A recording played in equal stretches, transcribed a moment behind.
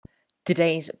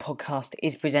Today's podcast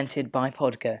is presented by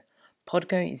Podgo.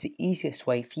 Podgo is the easiest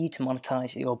way for you to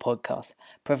monetize your podcast,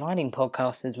 providing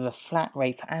podcasters with a flat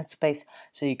rate for ad space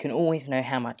so you can always know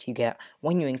how much you get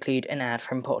when you include an ad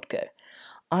from Podgo.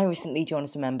 I recently joined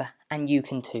as a member, and you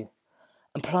can too.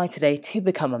 Apply today to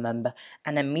become a member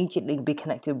and immediately be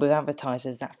connected with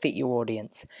advertisers that fit your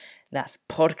audience. That's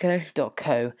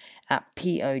podgo.co at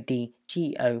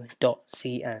podgo.co.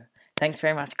 Thanks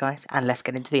very much, guys, and let's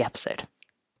get into the episode.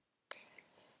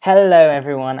 Hello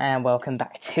everyone and welcome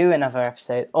back to another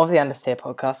episode of the Understeer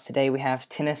podcast. Today we have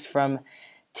Tinus from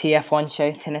Tf1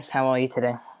 Show. Tinus, how are you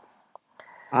today?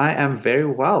 I am very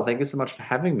well. Thank you so much for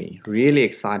having me. Really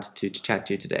excited to chat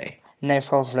to you today. No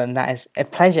problem. That is a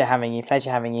pleasure having you.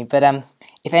 But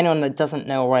if anyone that doesn't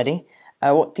know already,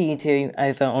 what do you do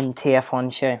over on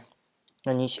Tf1 Show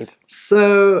on YouTube?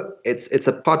 So it's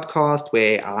a podcast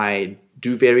where I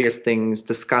do various things,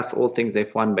 discuss all things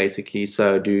F1 basically.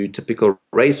 So do typical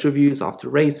race reviews after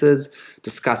races,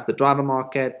 discuss the driver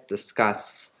market,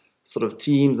 discuss sort of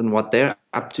teams and what they're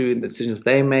up to and the decisions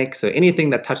they make. So anything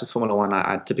that touches Formula One,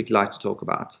 I typically like to talk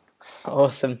about.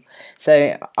 Awesome.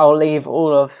 So I'll leave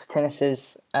all of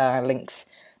Tinus's links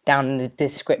down in the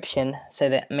description so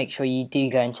that make sure you do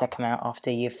go and check them out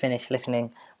after you've finished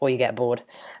listening or you get bored.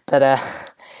 But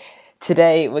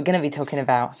today we're going to be talking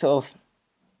about sort of,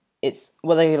 it's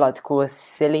what they like to call a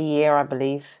silly year, I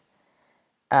believe.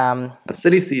 A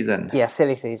silly season. Yeah,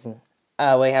 silly season.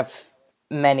 We have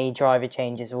many driver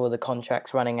changes, all the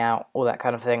contracts running out, all that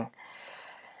kind of thing.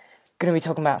 Going to be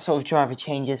talking about sort of driver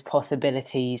changes,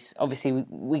 possibilities. Obviously,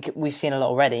 we've seen a lot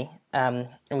already, and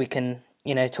we can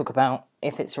talk about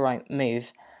if it's the right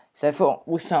move. So I thought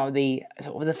we'll start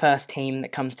with the first team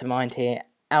that comes to mind here,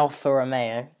 Alfa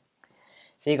Romeo.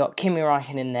 So you got Kimi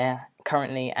Räikkönen in there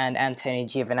currently and Antonio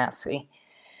Giovinazzi.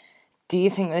 Do you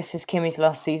think this is Kimi's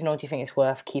last season, or do you think it's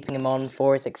worth keeping him on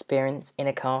for his experience in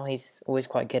a car? He's always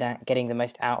quite good at getting the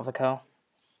most out of a car.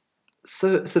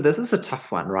 So this is a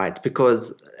tough one, right?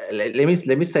 Because let me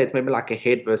say it's maybe like a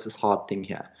head versus heart thing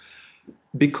here.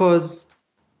 Because,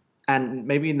 and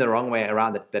maybe in the wrong way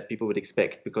around that people would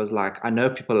expect, because like I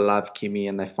know people love Kimi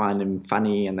and they find him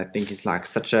funny and they think he's like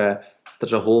such a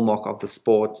hallmark of the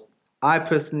sport. I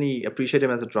personally appreciate him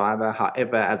as a driver.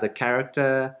 However, as a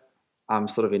character, I'm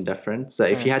sort of indifferent. So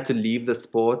if he had to leave the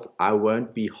sport, I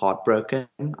won't be heartbroken.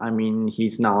 I mean,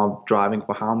 he's now driving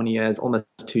for how many years? Almost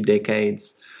 2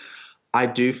 decades. I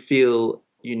do feel,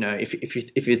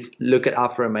 if you look at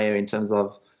Alfa Romeo in terms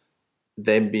of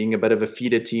them being a bit of a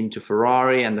feeder team to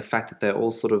Ferrari and the fact that they're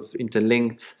all sort of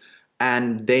interlinked,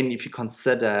 and then if you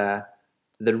consider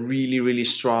the really, really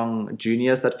strong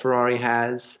juniors that Ferrari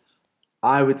has,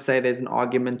 I would say there's an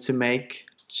argument to make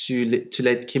to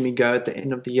let Kimi go at the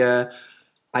end of the year.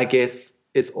 I guess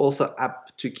it's also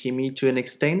up to Kimi to an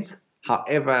extent.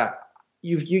 However,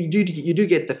 you do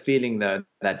get the feeling though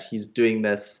that he's doing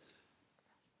this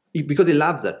because he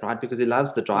loves it, right? Because he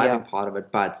loves the driving part of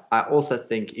it. But I also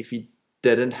think if he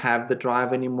didn't have the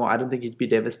drive anymore, I don't think he'd be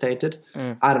devastated.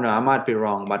 I don't know. I might be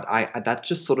wrong, but that's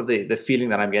just sort of the feeling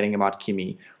that I'm getting about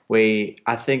Kimi, where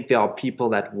I think there are people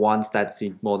that wants that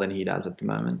seat more than he does at the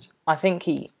moment. I think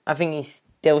he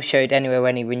still showed anyway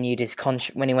when he renewed his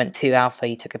contract. When he went to Alfa,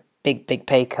 he took a big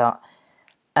pay cut.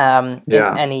 And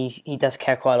he does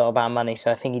care quite a lot about money,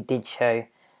 so I think he did show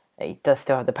that he does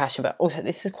still have the passion. But also,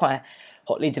 this is quite a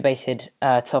hotly debated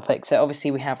topic. So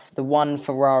obviously, we have the one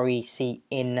Ferrari seat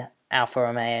in Alfa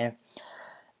Romeo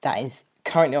that is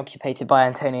currently occupied by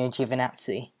Antonio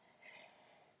Giovinazzi.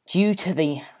 Due to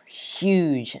the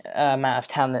huge amount of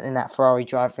talent in that Ferrari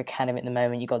driver academy at the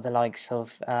moment, you've got the likes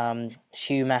of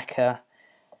Schumacher.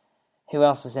 Who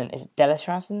else is in? Is it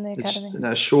Delastrasse in the academy?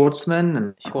 Schwartzman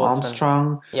and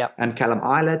Armstrong and Callum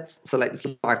Eilert. So it's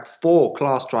like 4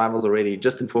 class drivers already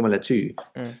just in Formula 2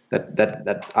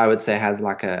 that I would say has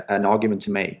like an argument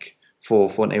to make for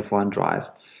an F1 drive.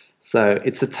 So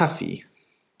it's a toughie.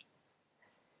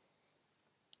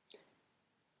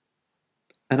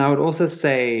 And I would also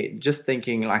say, just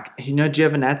thinking like,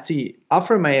 Giovinazzi,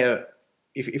 Alfa Romeo,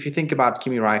 if you think about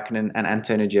Kimi Räikkönen and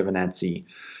Antonio Giovinazzi,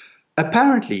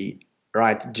 apparently,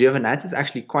 right, Giovinazzi is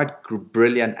actually quite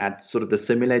brilliant at sort of the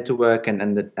simulator work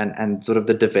and sort of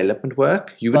the development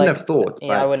work. You wouldn't have thought.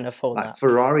 Yeah, I wouldn't have thought that.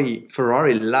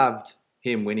 Ferrari loved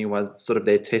him when he was sort of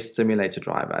their test simulator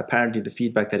driver. Apparently the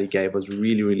feedback that he gave was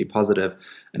really, really positive,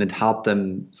 and it helped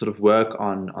them sort of work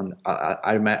on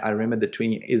I remember the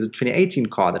 2018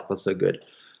 car that was so good.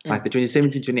 Like the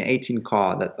 2017-2018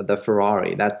 car, that the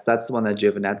Ferrari, that's the one that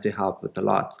Giovinazzi helped with a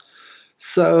lot.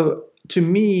 So to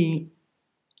me,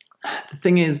 the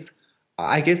thing is,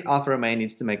 I guess Alfa Romeo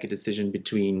needs to make a decision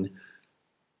between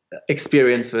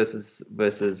experience versus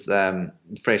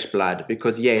fresh blood,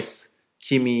 because yes,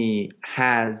 Kimi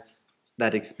has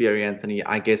that experience, and he,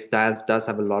 I guess, does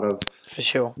have a lot of For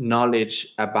sure. knowledge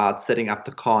about setting up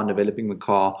the car and developing the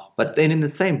car. But then in the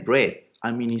same breath,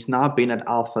 I mean, he's now been at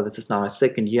Alpha. This is now his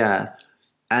second year,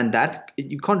 and that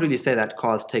you can't really say that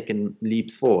car's taken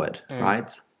leaps forward,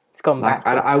 right? It's gone Like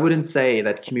backwards. I wouldn't say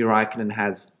that Kimi Räikkönen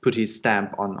has put his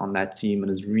stamp on that team and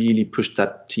has really pushed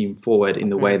that team forward in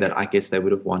the way that I guess they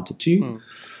would have wanted to.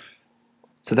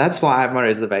 So that's why I have my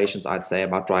reservations, I'd say,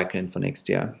 about Räikkönen for next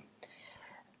year.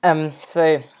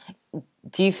 So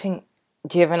do you think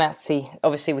Giovinazzi,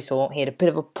 obviously we saw he had a bit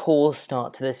of a poor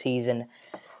start to the season,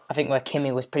 I think, where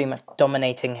Kimi was pretty much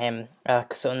dominating him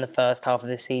in the first half of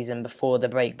the season before the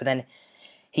break, but then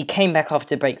he came back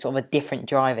after the break sort of a different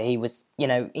driver. He was,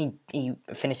 he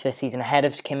finished the season ahead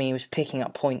of Kimi. He was picking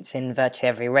up points in virtually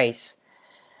every race.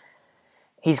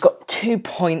 He's got 2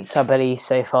 points, I believe,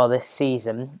 so far this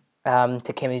season,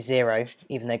 to Kimi's 0,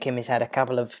 even though Kimi's had a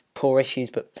couple of poor issues.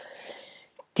 But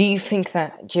do you think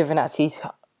that Giovinazzi's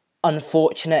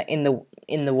unfortunate in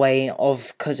the way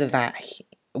of, because of that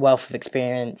wealth of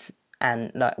experience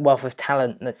and like wealth of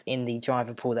talent that's in the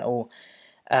driver pool, that all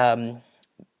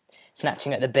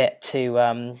snatching at the bit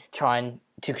to try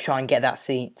and get that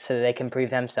seat so that they can prove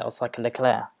themselves, like a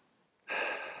Leclerc?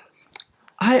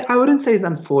 I wouldn't say he's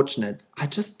unfortunate. I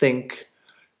just think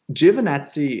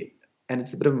Giovinazzi, and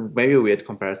it's a bit of maybe a weird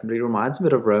comparison, but he reminds me a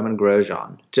bit of Roman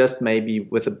Grosjean, just maybe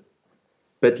with a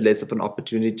bit less of an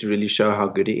opportunity to really show how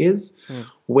good he is.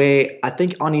 Where I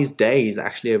think on his day he's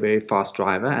actually a very fast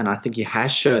driver, and I think he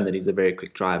has shown that he's a very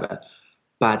quick driver.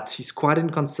 But he's quite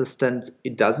inconsistent.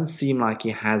 It doesn't seem like he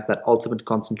has that ultimate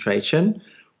concentration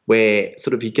where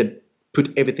sort of he can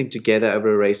put everything together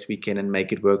over a race weekend and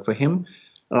make it work for him.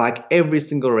 Like every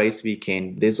single race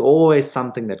weekend, there's always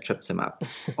something that trips him up,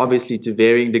 obviously to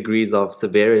varying degrees of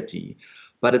severity.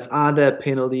 But it's either a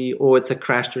penalty, or it's a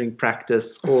crash during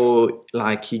practice, or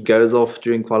like he goes off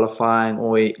during qualifying,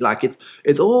 or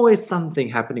it's always something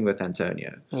happening with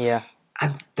Antonio. Yeah.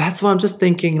 And that's why I'm just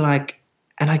thinking, like,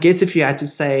 and I guess if you had to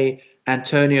say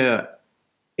Antonio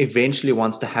eventually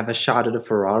wants to have a shot at a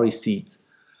Ferrari seat,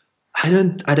 I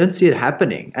don't see it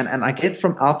happening. And I guess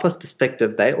from Alpha's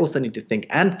perspective, they also need to think,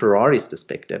 and Ferrari's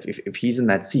perspective, if he's in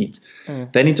that seat,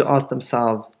 they need to ask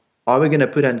themselves, are we going to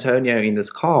put Antonio in this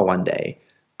car one day?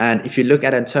 And if you look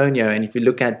at Antonio and if you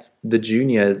look at the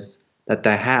juniors that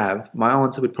they have, my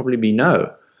answer would probably be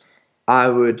no. I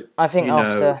think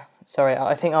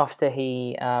after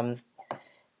he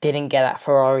didn't get that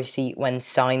Ferrari seat when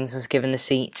Sainz was given the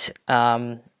seat,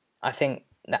 I think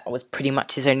that was pretty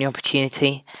much his only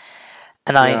opportunity.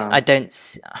 And I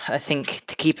think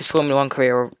to keep his Formula One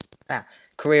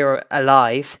career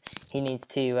alive, he needs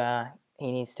to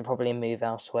probably move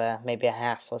elsewhere, maybe a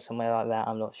Haas or somewhere like that.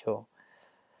 I'm not sure.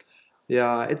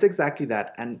 Yeah, it's exactly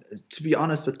that. And to be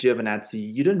honest with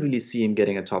Giovinazzi, you don't really see him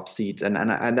getting a top seat, and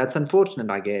that's unfortunate,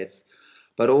 I guess.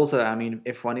 But also, I mean,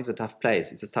 F1 is a tough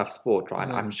place. It's a tough sport, right?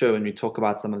 I'm sure when we talk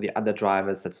about some of the other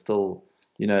drivers that still,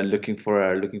 looking for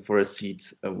a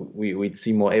seat, we'd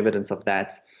see more evidence of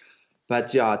that.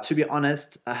 But yeah, to be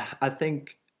honest, I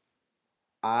think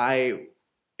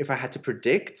if I had to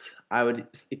predict, I would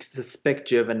suspect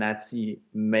Giovinazzi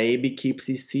maybe keeps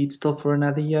his seat still for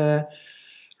another year.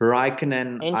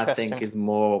 Räikkönen, I think, is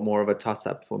more of a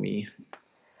toss-up for me.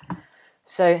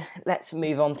 So let's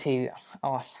move on to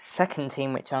our second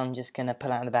team, which I'm just going to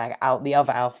pull out of the bag. The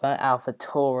other Alpha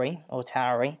Tauri, or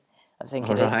Tauri, I think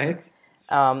it is. Right.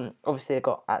 Obviously, they've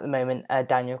got at the moment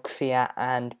Daniel Kvyat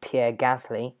and Pierre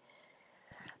Gasly.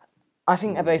 I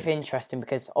think they're both interesting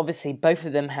because obviously both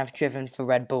of them have driven for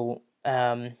Red Bull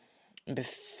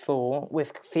before.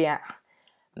 With Kvyat,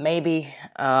 maybe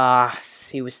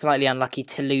he was slightly unlucky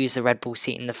to lose the Red Bull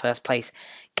seat in the first place.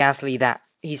 Gasly, that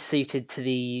he's suited to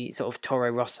the sort of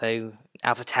Toro Rosso,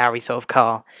 AlphaTauri sort of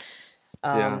car.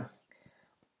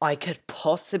 I could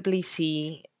possibly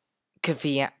see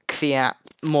Kvyat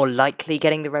more likely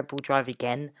getting the Red Bull drive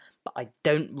again, but I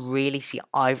don't really see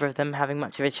either of them having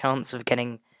much of a chance of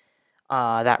getting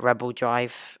that Red Bull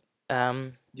drive.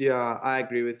 Yeah, I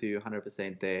agree with you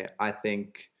 100% there. I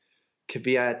think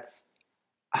Kvyat,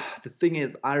 the thing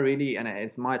is, and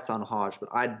it might sound harsh, but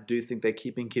I do think they're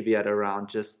keeping Kvyat around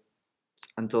just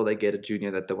until they get a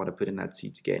junior that they want to put in that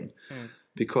seat again.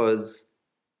 Because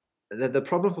the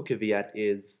problem for Kvyat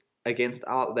is they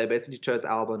basically chose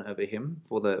Albon over him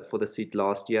for the seat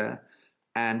last year,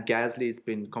 and Gasly's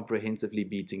been comprehensively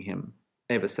beating him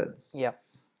ever since. Yeah.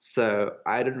 So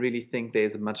I don't really think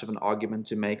there's much of an argument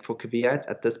to make for Kvyat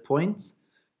at this point,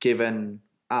 given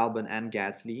Albon and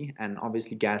Gasly, and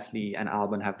obviously Gasly and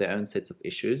Albon have their own sets of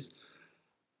issues.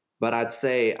 But I'd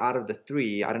say out of the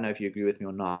three, I don't know if you agree with me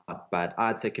or not, but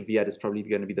I'd say Kvyat is probably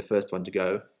going to be the first one to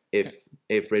go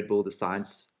if Red Bull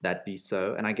decides that be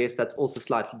so. And I guess that's also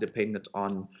slightly dependent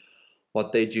on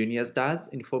what their juniors does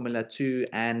in Formula 2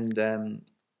 and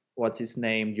what's his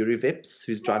name, Yuri Vips,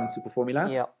 who's driving Super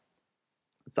Formula. Yeah.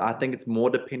 So I think it's more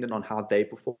dependent on how they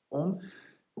perform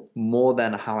more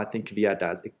than how I think Kvyat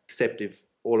does, except if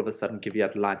all of a sudden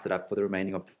Kvyat lights it up for the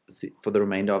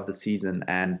remainder of the season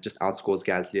and just outscores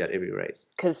Gasly at every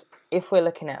race. Because if we're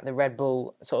looking at the Red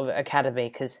Bull sort of academy,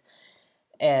 because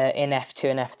in F2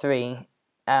 and F3,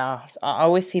 I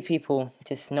always see people,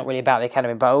 just not really about the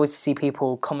academy, but I always see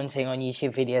people commenting on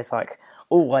YouTube videos like,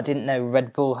 "Oh, I didn't know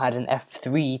Red Bull had an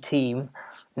F3 team."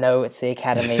 No, it's the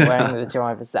academy wearing the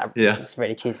drivers. That just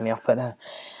really cheers me off. But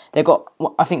they've got,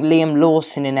 I think, Liam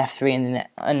Lawson in F3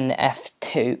 and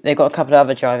F2. They've got a couple of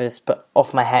other drivers, but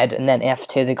off my head. And then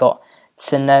F2, they've got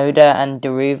Tsunoda and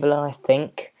Daruvula, I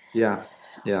think. Yeah.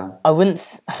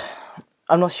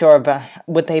 I'm not sure about,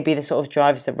 would they be the sort of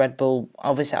drivers that Red Bull,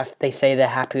 obviously they say they're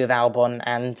happy with Albon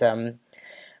and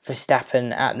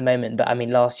Verstappen at the moment, but I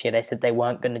mean last year they said they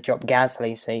weren't going to drop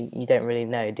Gasly, so you don't really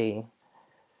know, do you?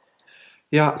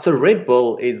 Yeah, so Red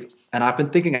Bull is, and I've been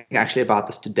thinking actually about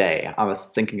this today. I was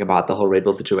thinking about the whole Red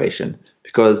Bull situation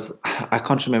because I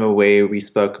can't remember where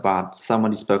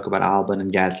somebody spoke about Albon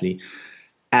and Gasly.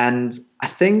 And I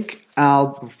think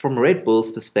from Red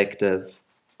Bull's perspective,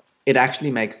 it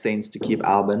actually makes sense to keep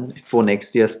Albon for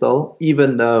next year still,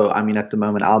 even though, I mean, at the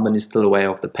moment, Albon is still way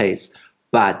off the pace.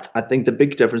 But I think the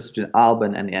big difference between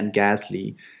Albon and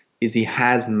Gasly is he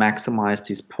has maximized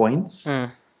his points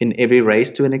in every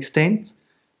race to an extent.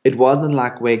 It wasn't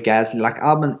like where Gasly, like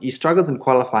Albon, he struggles in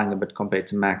qualifying a bit compared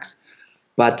to Max.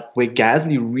 But where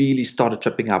Gasly really started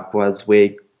tripping up was where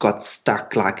he got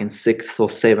stuck like in 6th or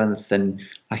 7th and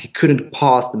like he couldn't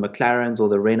pass the McLarens or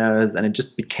the Renaults, and it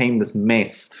just became this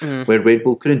mess where Red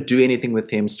Bull couldn't do anything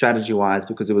with him strategy-wise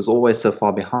because it was always so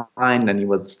far behind and he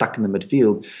was stuck in the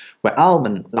midfield. Where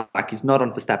Albon, like he's not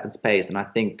on Verstappen's pace, and I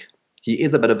think he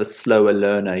is a bit of a slower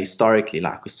learner historically,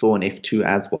 like we saw in F2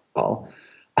 as well.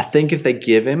 I think if they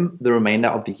give him the remainder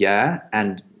of the year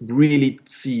and really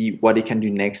see what he can do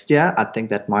next year, I think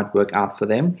that might work out for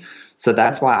them. So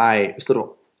that's why I sort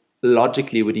of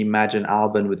logically would imagine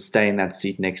Albon would stay in that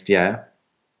seat next year.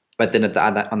 But then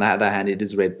on the other hand, it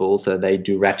is Red Bull, so they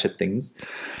do ratchet things.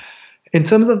 In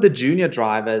terms of the junior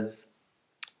drivers,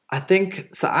 I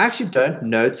actually don't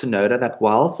know Tsunoda that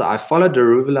well. So I follow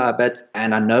Daruvula a bit,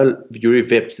 and I know Yuri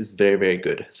Vips is very, very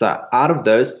good. So out of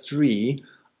those three,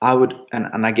 I would,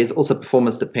 and I guess also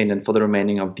performance dependent for the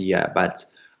remaining of the year. But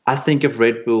I think if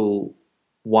Red Bull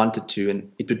wanted to,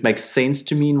 and it would make sense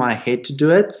to me in my head to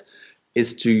do it,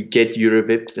 is to get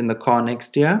Eurovips in the car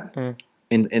next year,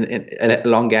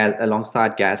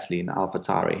 alongside Gasly in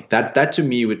AlphaTauri. That to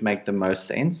me would make the most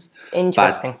sense.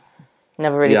 Interesting.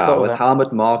 Never really thought of it. With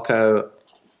Helmut Marko,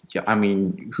 I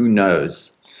mean, who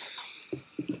knows?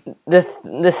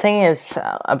 The thing is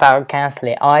about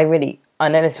Gasly, I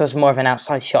know this was more of an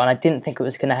outside shot, and I didn't think it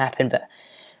was going to happen, but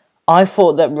I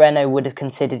thought that Renault would have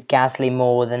considered Gasly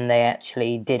more than they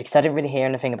actually did, because I didn't really hear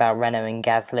anything about Renault and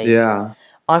Gasly. Yeah.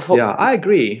 I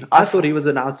agree. I thought he was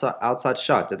an outside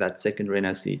shot at that second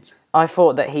Renault seat. I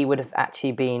thought that he would have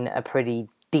actually been a pretty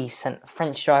decent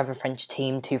French driver, French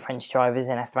team, 2 French drivers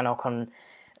in Esteban Ocon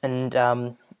and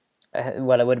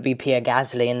it would be Pierre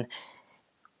Gasly. And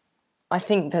I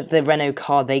think that the Renault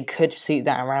car, they could suit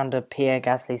that around a Pierre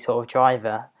Gasly sort of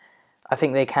driver. I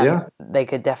think they can. Yeah. They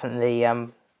could definitely,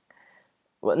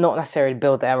 not necessarily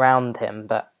build it around him,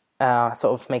 but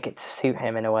sort of make it to suit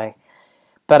him in a way.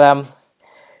 But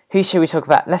who should we talk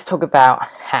about? Let's talk about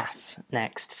Haas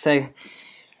next. So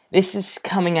this is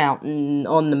coming out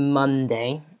on the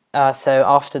Monday, so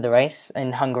after the race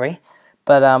in Hungary.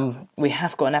 But we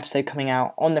have got an episode coming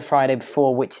out on the Friday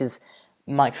before, which is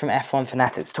Mike from F1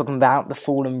 Fanatics talking about the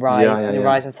fall and rise,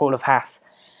 rise and fall of Haas.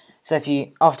 So if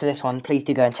you, after this one, please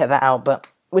do go and check that out. But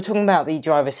we're talking about the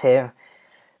drivers here.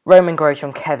 Roman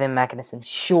Grosjean, Kevin Magnussen.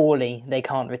 Surely they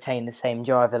can't retain the same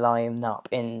driver lineup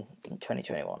in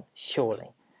 2021. Surely.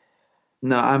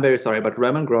 No, I'm very sorry, but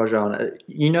Roman Grosjean,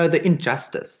 the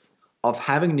injustice of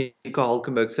having Nico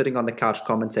Hulkenberg sitting on the couch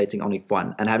commentating on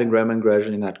F1 and having Roman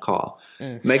Grosjean in that car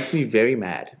makes me very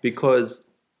mad, because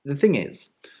the thing is,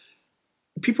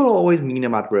 people are always mean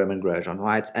about Roman Grosjean,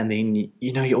 right? And then,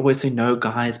 you always say, no,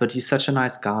 guys, but he's such a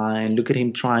nice guy, and look at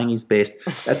him trying his best.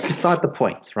 That's beside the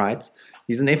point, right?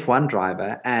 He's an F1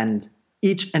 driver, and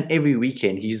each and every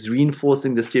weekend, he's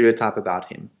reinforcing the stereotype about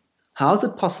him. How is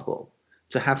it possible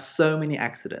to have so many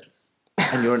accidents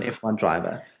and you're an F1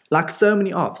 driver. Like so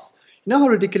many offs. You know how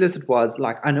ridiculous it was?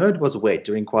 Like, I know it was wet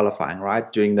during qualifying,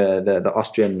 right? During the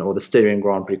Austrian or the Styrian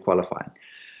Grand Prix qualifying.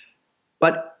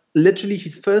 But literally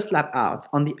his first lap out,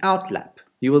 on the out lap,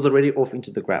 he was already off into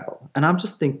the gravel. And I'm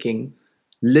just thinking,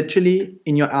 literally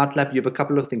in your out lap, you have a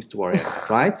couple of things to worry about,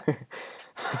 right? You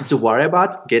need to worry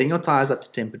about getting your tires up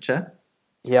to temperature.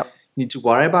 Yep. You need to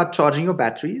worry about charging your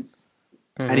batteries.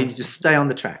 And you need to stay on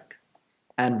the track.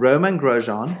 And Romain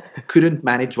Grosjean couldn't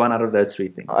manage one out of those three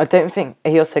things. I don't think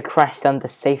he also crashed under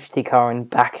safety car in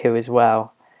Baku as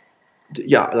well.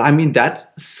 Yeah, I mean, that's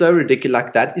so ridiculous.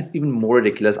 Like, that is even more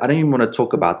ridiculous. I don't even want to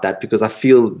talk about that because I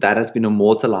feel that has been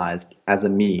immortalized as a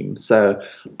meme. So,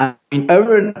 I mean,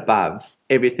 over and above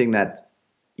everything like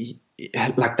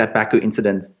that Baku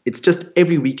incident, it's just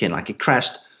every weekend, like, he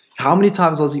crashed. How many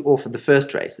times was he off at the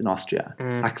first race in Austria?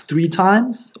 Like 3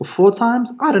 times or 4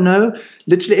 times? I don't know.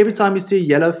 Literally every time you see a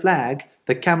yellow flag,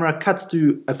 the camera cuts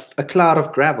to a cloud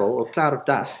of gravel or cloud of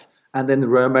dust, and then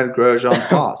Romain Grosjean's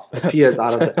pass appears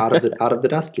out of the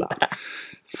dust cloud.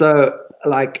 So,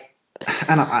 like,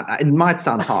 and it might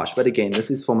sound harsh, but again,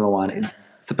 this is Formula One.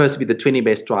 It's supposed to be the 20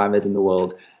 best drivers in the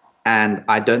world, and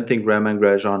I don't think Romain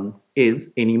Grosjean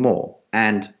is anymore.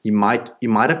 And he might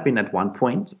have been at one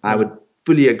point. I would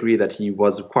fully agree that he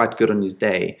was quite good on his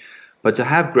day. But to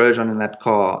have Grosjean in that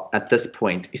car at this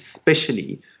point,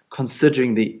 especially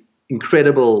considering the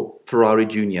incredible Ferrari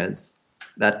juniors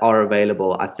that are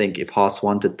available, I think, if Haas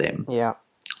wanted them,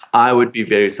 I would be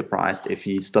very surprised if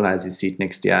he still has his seat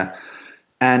next year.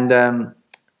 And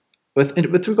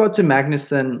with regard to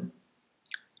Magnussen,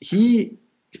 he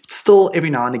still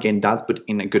every now and again does put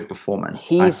in a good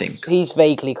performance, I think. He's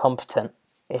vaguely competent.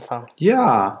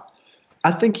 Yeah.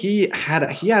 I think he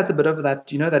has a bit of that,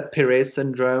 that Perez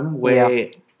syndrome where,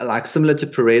 like, similar to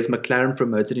Perez, McLaren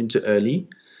promoted him to early,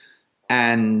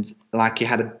 and like he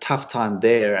had a tough time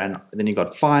there, and then he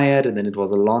got fired, and then it was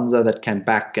Alonso that came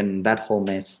back, and that whole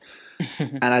mess.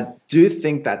 And I do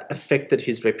think that affected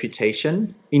his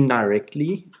reputation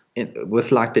indirectly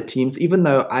with like the teams, even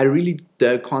though I really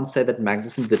can't say that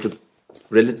Magnussen did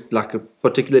a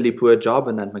particularly poor job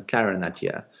in that McLaren that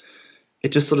year.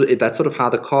 It just that's sort of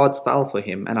how the cards fell for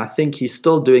him. And I think he's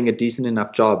still doing a decent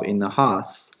enough job in the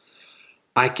Haas.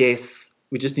 I guess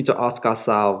we just need to ask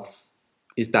ourselves,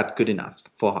 is that good enough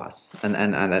for Haas? And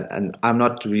I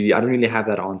don't really have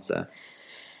that answer.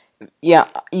 Yeah,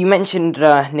 you mentioned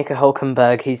Nico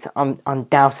Hülkenberg. He's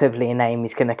undoubtedly a name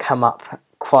he's going to come up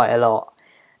quite a lot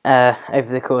over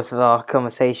the course of our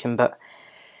conversation. But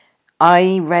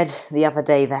I read the other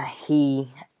day that he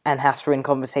and Haas were in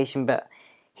conversation, but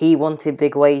he wanted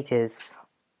big wages,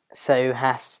 so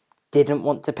Haas didn't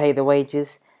want to pay the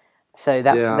wages. So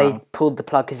they pulled the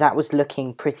plug because that was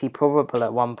looking pretty probable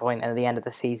at one point at the end of the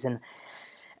season.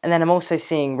 And then I'm also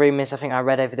seeing rumours, I think I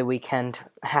read over the weekend,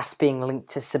 Haas being linked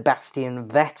to Sebastian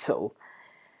Vettel.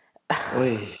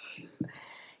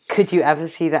 Could you ever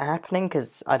see that happening?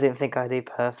 Because I don't think I do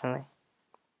personally.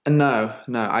 No,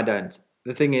 I don't.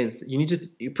 The thing is,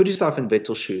 you put yourself in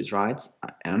Vettel's shoes, right?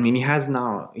 I mean,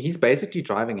 he's basically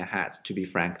driving a Haas, to be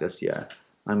frank, this year.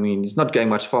 I mean, he's not going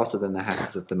much faster than the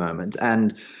Haas at the moment.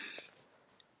 And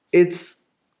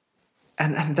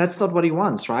and that's not what he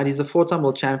wants, right? He's a 4-time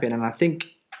world champion. And I think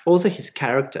also his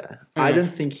character, I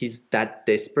don't think he's that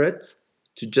desperate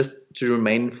to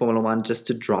remain in Formula One just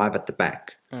to drive at the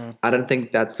back. I don't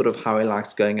think that's sort of how he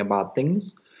likes going about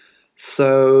things.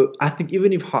 So I think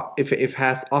even if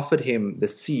Haas offered him the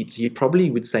seat, he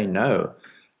probably would say no.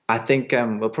 I think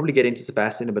we'll probably get into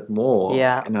Sebastian a bit more.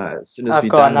 Yeah, as soon as we're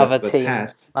done with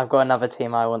Haas. I've got another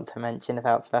team I want to mention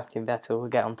about Sebastian Vettel. We'll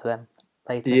get onto them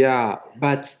later. Yeah,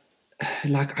 but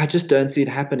like I just don't see it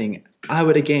happening. I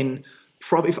would again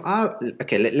probably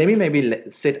let me maybe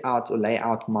set out or lay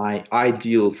out my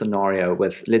ideal scenario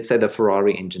with, let's say, the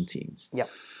Ferrari engine teams. Yeah,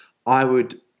 I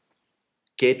would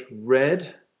get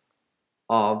rid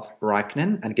of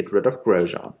Raikkonen and get rid of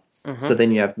Grosjean. So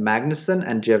then you have Magnussen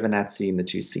and Giovinazzi in the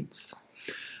 2 seats.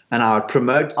 And I would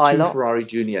promote 2 Ferrari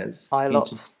juniors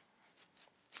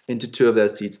into 2 of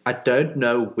those seats. I don't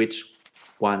know which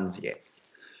ones yet,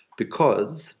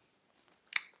 because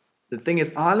the thing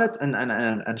is, Eilert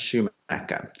and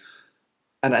Schumacher,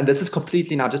 and this is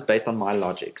completely now just based on my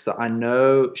logic. So I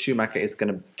know Schumacher is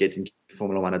going to get into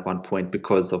Formula One at one point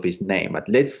because of his name, but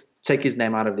let's take his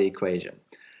name out of the equation.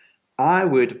 I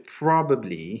would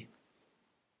probably,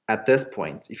 at this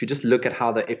point, if you just look at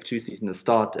how the F2 season has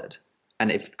started,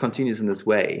 and if it continues in this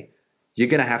way, you're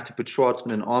going to have to put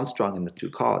Schwartzman and Armstrong in the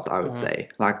 2 cars, I would say.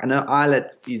 Like, I know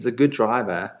Eilert, he's a good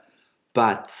driver,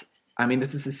 but, I mean,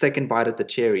 this is his second bite at the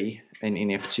cherry in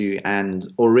F2, and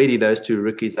already those 2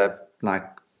 rookies have, like,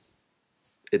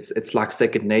 it's like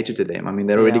second nature to them. I mean,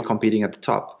 they're already competing at the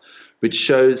top, which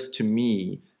shows to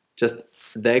me just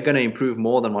they're going to improve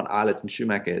more than what Eilert and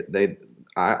Schumacher.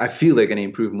 I feel they're going to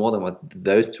improve more than what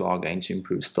those two are going to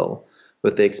improve still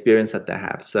with the experience that they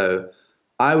have. So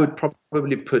I would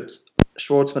probably put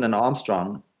Schwartzman and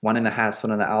Armstrong, one in the Haas,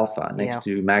 one in the Alpha, next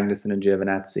to Magnussen and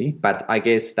Giovinazzi. But I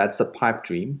guess that's a pipe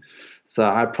dream. So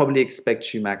I'd probably expect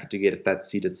Schumacher to get that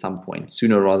seat at some point,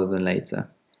 sooner rather than later.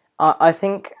 I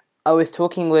think I was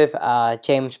talking with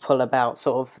James Pull about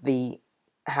sort of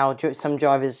how some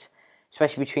drivers,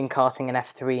 especially between karting and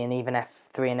F3 and even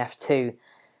F3 and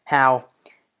F2,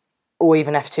 or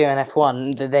even F2 and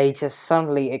F1, that they just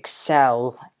suddenly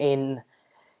excel in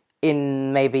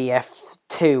maybe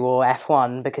F2 or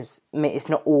F1 because it's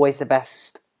not always the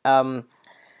best,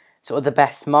 sort of the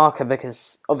best marker,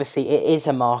 because obviously it is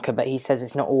a marker, but he says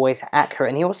it's not always accurate.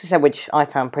 And he also said, which I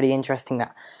found pretty interesting,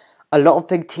 that a lot of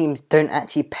big teams don't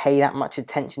actually pay that much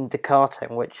attention to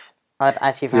karting, which I've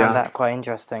actually found that quite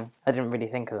interesting. I didn't really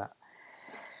think of that.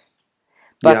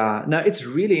 But, no, it's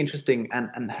really interesting.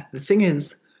 And the thing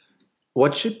is,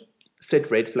 what should set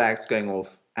red flags going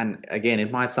off, and again,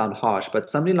 it might sound harsh, but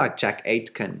somebody like Jack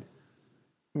Aitken,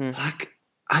 like,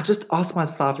 I just ask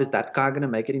myself, is that guy going to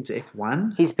make it into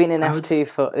F1? He's been in F2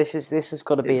 for, this has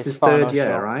got to be his final third year,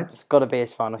 shot. right? It's got to be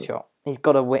his final shot. He's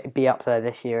got to be up there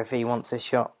this year if he wants a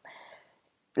shot.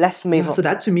 Let's move on. So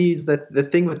that to me is the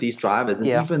thing with these drivers. And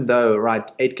even though,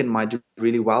 Aitken might do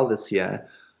really well this year,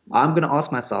 I'm going to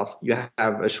ask myself, you have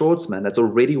a Schwartzman that's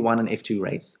already won an F2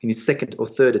 race in his second or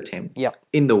third attempt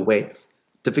in the wets,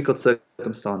 difficult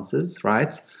circumstances,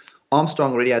 right?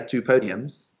 Armstrong already has 2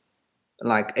 podiums.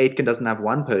 Like, Aitken doesn't have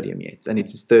 1 podium yet, and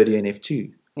it's his third year in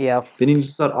F2. Yeah. Then you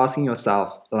start asking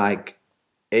yourself, like,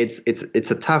 it's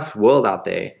a tough world out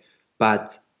there,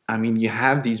 but I mean, you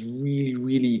have these really,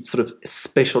 really sort of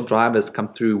special drivers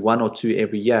come through, 1 or 2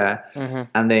 every year,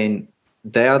 and then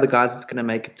they are the guys that's going to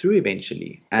make it through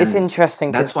eventually. And it's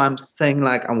interesting. That's why I'm saying,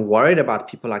 like, I'm worried about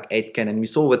people like Aitken, and we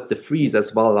saw with De Vries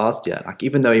as well last year. Like,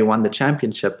 even though he won the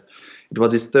championship, it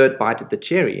was his third bite at the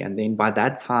cherry, and then by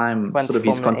that time, sort of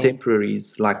his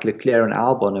contemporaries like Leclerc and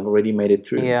Albon have already made it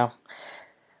through. Yeah.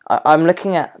 I'm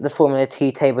looking at the Formula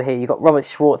 2 table here. You've got Robert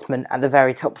Schwartzman at the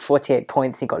very top, 48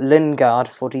 points. You've got Lundgaard,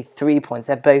 43 points.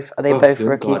 Are they both Lundgaard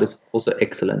rookies? Is also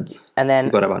excellent. And then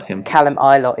forgot about him. Callum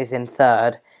Ilott is in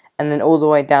third. And then all the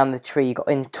way down the tree, you've got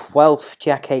in 12th,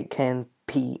 Jack Aitken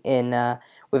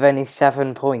with only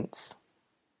 7 points.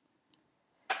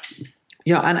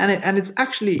 Yeah, and it's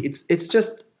actually, it's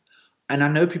just, and I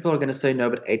know people are going to say, no,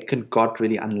 but Aitken got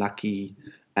really unlucky.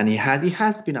 And he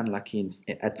has been unlucky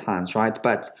at times, right?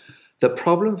 But the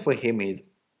problem for him is,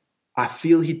 I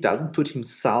feel he doesn't put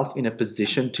himself in a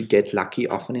position to get lucky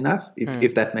often enough,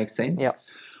 if that makes sense. Yeah.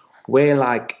 Where,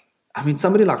 like, I mean,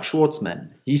 somebody like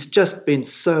Schwartzman, he's just been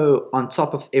so on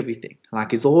top of everything.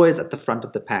 Like, he's always at the front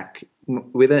of the pack.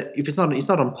 If he's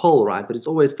not on pole, right? But it's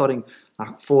always starting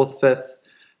like 4th, 5th,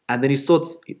 and then he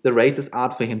sorts the races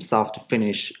out for himself to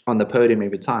finish on the podium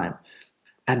every time.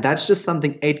 And that's just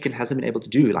something Aitken hasn't been able to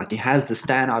do. Like, he has the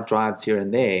standout drives here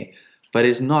and there, but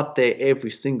he's not there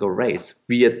every single race,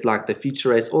 be it like the feature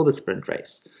race or the sprint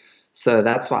race. So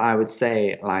that's why I would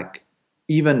say, like,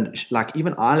 even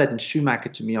Eilert and Schumacher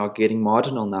to me are getting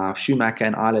marginal now. Schumacher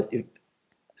and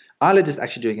Eilert is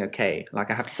actually doing okay. Like,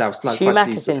 I have to say, I was like,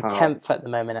 Schumacher's in 10th at the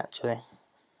moment, actually.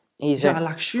 He's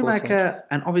like Schumacher, 14th.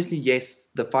 And obviously, yes,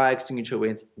 the fire extinguisher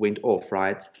went off,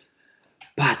 right?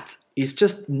 But he's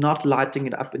just not lighting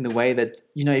it up in the way that,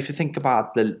 if you think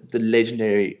about the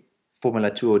legendary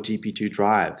Formula 2 or GP2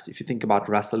 drives, if you think about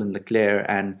Russell and Leclerc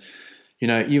and,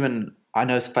 even, I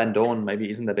know Van Dorn maybe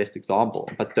isn't the best example,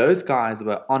 but those guys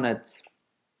were on it.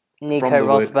 Nico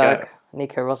Rosberg,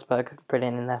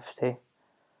 brilliant in F2.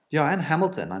 Yeah, and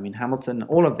Hamilton. I mean, Hamilton,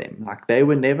 all of them. Like, they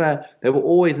were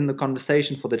always in the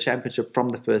conversation for the championship from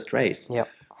the first race. Yep.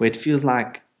 Where it feels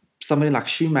like somebody like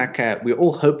Schumacher, we're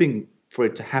all hoping for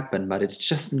it to happen, but it's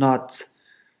just not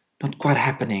quite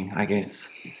happening, I guess.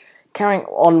 Carrying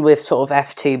on with sort of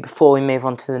F2 before we move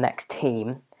on to the next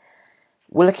team,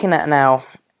 we're looking at now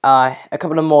a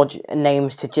couple of more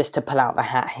names to pull out the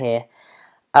hat here.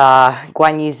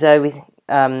 Guan Yu Zhou,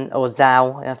 or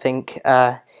Zhao, I think.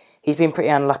 He's been pretty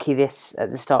unlucky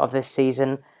at the start of this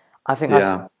season. I think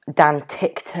Dan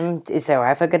Ticktum, is there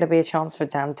ever going to be a chance for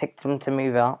Dan Ticktum to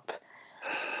move up?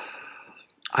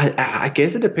 I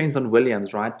guess it depends on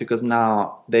Williams, right? Because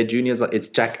now their juniors it's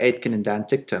Jack Aitken and Dan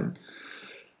Ticktum.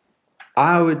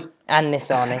 And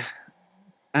Nissany.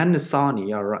 And Nissany,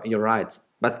 you're right.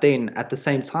 But then at the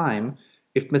same time,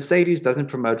 if Mercedes doesn't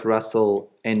promote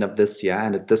Russell end of this year,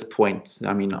 and at this point,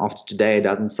 I mean, after today, it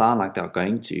doesn't sound like they're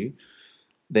going to,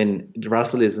 Then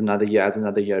Russell has another year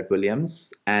at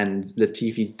Williams, and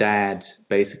Latifi's dad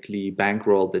basically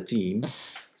bankrolled the team,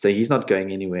 so he's not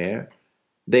going anywhere.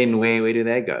 Then where do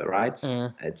they go, right?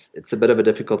 It's a bit of a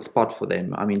difficult spot for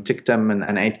them. I mean, Tictum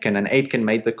and Aitken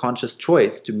made the conscious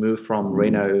choice to move from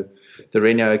the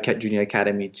Renault Junior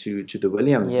Academy to the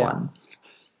Williams one.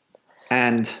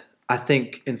 And I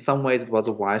think in some ways it was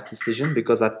a wise decision,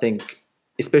 because I think,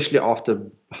 especially after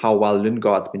how well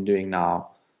Lundgaard's been doing now,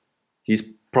 he's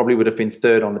probably would have been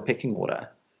third on the pecking order.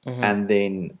 And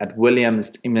then at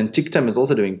Williams, I mean, Tictum is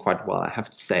also doing quite well, I have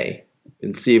to say.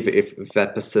 We'll see if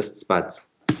that persists, but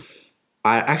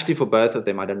I actually, for both of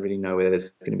them, I don't really know whether there's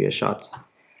going to be a shot.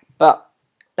 But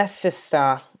let's just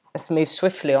let's move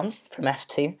swiftly on from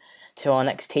F2 to our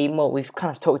next team. Well, we've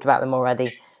kind of talked about them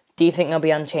already. Do you think they'll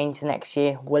be unchanged next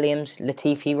year? Williams,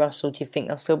 Latifi, Russell, do you think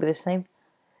they'll still be the same?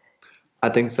 I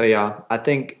think so, yeah. I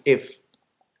think if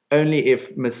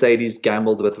Mercedes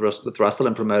gambled with Russell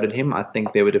and promoted him, I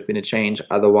think there would have been a change.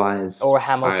 Otherwise, or a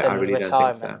Hamilton I really retirement.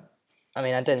 don't think so. I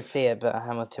mean, I don't see it, but a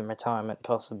Hamilton retirement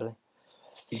possibly.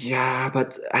 Yeah,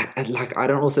 but I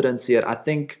don't see it. I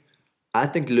think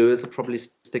Lewis will probably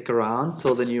stick around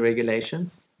till the new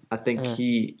regulations. I think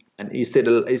he said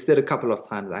a couple of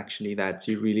times actually that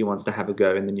he really wants to have a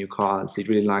go in the new cars. He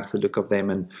really likes the look of them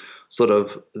and sort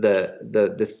of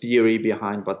the theory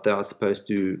behind what they are supposed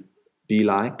to be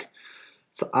like.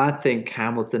 So I think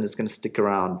Hamilton is going to stick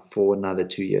around for another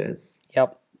 2 years.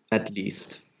 Yep. At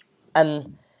least.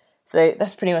 And so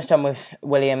that's pretty much done with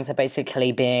Williams. They're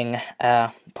basically being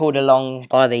pulled along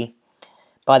by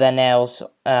their nails,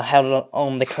 held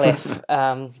on the cliff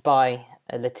by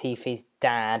Latifi's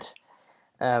dad.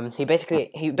 He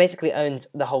basically owns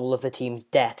the whole of the team's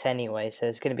debt anyway. So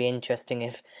it's going to be interesting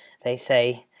if they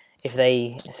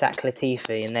sack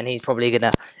Latifi, and then he's probably going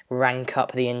to rank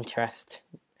up the interest.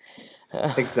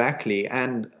 Exactly,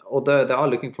 and although they are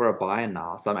looking for a buyer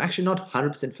now, so I'm actually not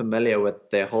 100% familiar with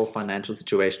their whole financial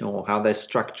situation or how they're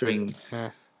structuring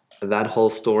that whole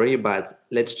story, but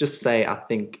let's just say I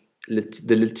think the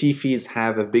Latifis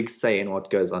have a big say in what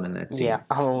goes on in that team. Yeah,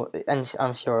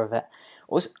 I'm sure of it.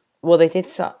 Well,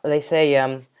 they say,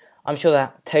 I'm sure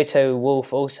that Toto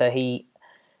Wolff also,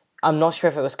 I'm not sure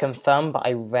if it was confirmed, but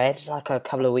I read like a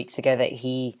couple of weeks ago that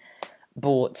he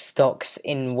bought stocks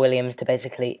in Williams to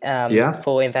basically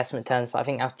for investment terms, but I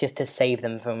think that's just to save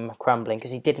them from crumbling,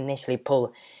 because he did initially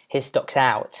pull his stocks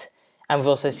out, and we've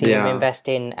also seen him invest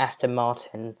in Aston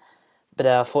Martin,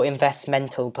 but for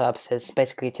investmental purposes,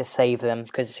 basically to save them,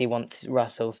 because he wants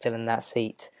Russell still in that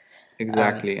seat.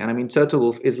 Exactly, and I mean Toto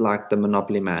Wolff is like the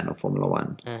monopoly man of Formula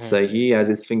One, so he has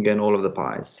his finger in all of the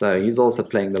pies, so he's also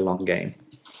playing the long game.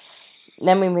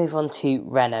 Then we move on to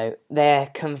Renault. They're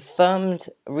confirmed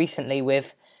recently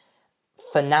with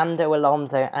Fernando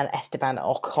Alonso and Esteban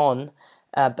Ocon.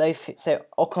 So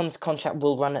Ocon's contract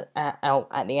will run out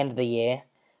at the end of the year.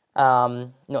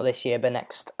 Not this year, but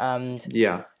next. And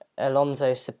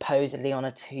Alonso supposedly on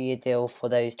a 2-year deal for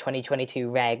those 2022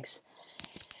 regs.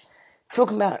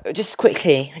 Talking about, just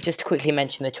to quickly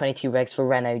mention the 22 regs for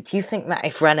Renault. Do you think that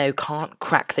if Renault can't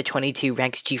crack the 22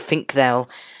 regs, do you think they'll...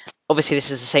 Obviously,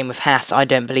 this is the same with Haas. I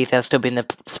don't believe they'll still be in the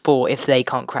sport if they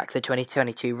can't crack the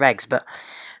 2022 regs. But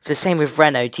for the same with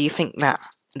Renault, do you think that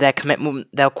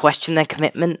they'll question their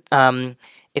commitment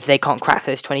if they can't crack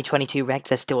those 2022 regs?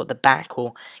 They're still at the back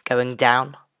or going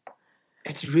down?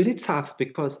 It's really tough,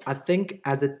 because I think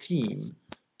as a team,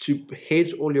 to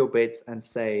hedge all your bets and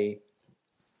say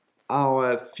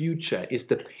our future is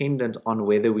dependent on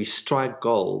whether we strike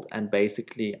gold and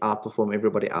basically outperform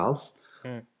everybody else,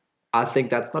 I think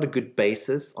that's not a good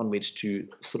basis on which to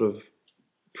sort of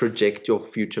project your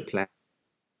future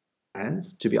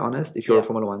plans, to be honest, if you're a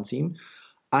Formula One team.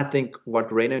 I think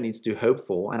what Renault needs to hope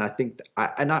for, and I think,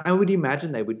 I would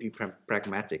imagine they would be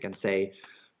pragmatic and say,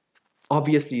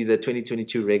 obviously the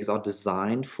 2022 regs are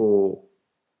designed for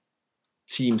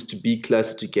teams to be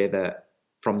closer together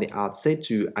from the outset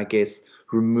to, I guess,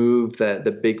 remove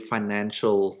the big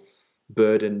financial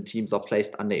burden teams are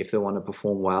placed under if they want to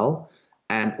perform well.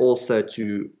 And also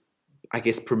to, I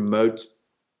guess, promote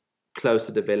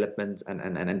closer development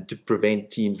and to prevent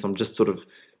teams from just sort of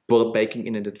baking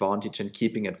in an advantage and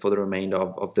keeping it for the remainder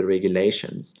of the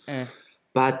regulations.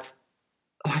 But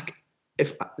like,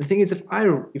 the thing is,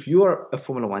 if you are a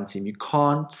Formula One team, you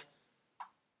can't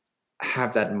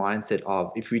have that mindset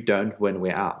of, if we don't win,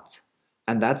 we're out.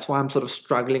 And that's why I'm sort of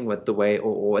struggling with the way,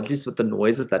 or at least with the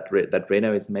noises that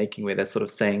Renault is making, where they're sort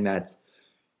of saying that,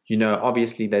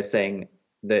 obviously they're saying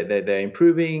they're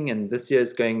improving, and this year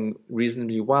is going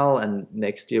reasonably well, and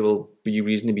next year will be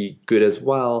reasonably good as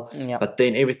well. But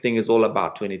then everything is all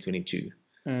about 2022,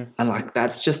 and like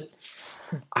that's just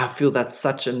I feel that's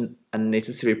such an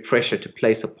unnecessary pressure to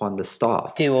place upon the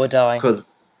staff. Do or die. Because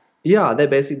they're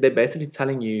basically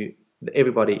telling you,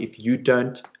 everybody, if you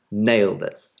don't nail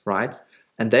this, right?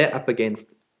 And they're up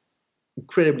against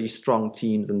incredibly strong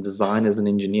teams and designers and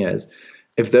engineers.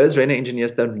 If those Renault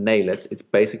engineers don't nail it, it's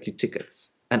basically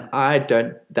tickets. And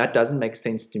that doesn't make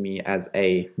sense to me as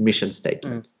a mission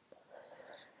statement.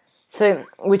 So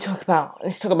let's talk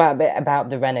about a bit about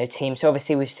the Renault team. So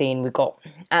obviously we've got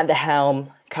at the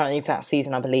helm currently for that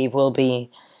season, I believe, will be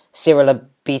Cyril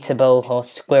Beatable or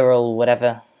Squirrel,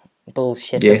 whatever,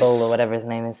 Bullshitable or whatever his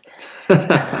name is.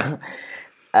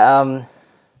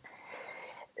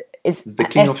 Is the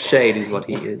king of shade is what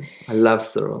he is. I love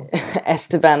Cyril.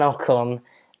 Esteban Ocon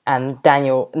and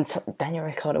Daniel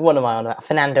Ricciardo, what am I on about?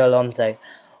 Fernando Alonso,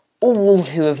 all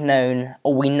who have known,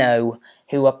 or we know,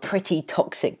 who are pretty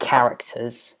toxic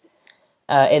characters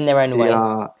in their own way.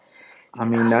 Yeah, I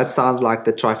mean, that sounds like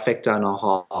the trifecta and a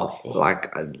half.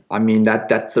 Like, I mean,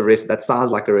 that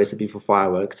sounds like a recipe for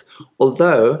fireworks.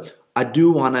 Although I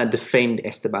do want to defend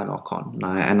Esteban Ocon,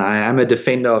 and I am a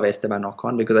defender of Esteban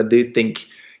Ocon because I do think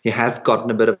he has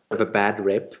gotten a bit of a bad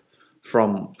rep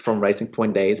from Racing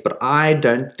Point days, but I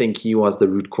don't think he was the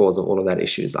root cause of all of that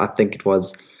issues. I think it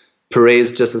was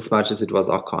Perez just as much as it was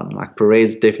Ocon. Like,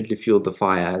 Perez definitely fueled the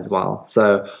fire as well.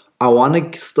 So I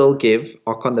want to still give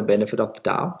Ocon the benefit of the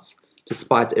doubt,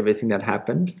 despite everything that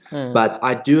happened. But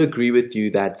I do agree with you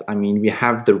that, I mean, we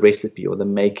have the recipe or the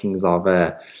makings of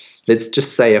let's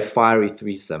just say a fiery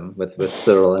threesome with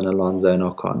Cyril and Alonso and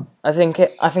Ocon. I think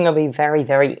it'll be very,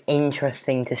 very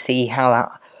interesting to see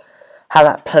how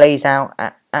that plays out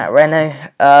at Renault.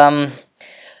 I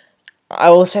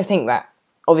also think that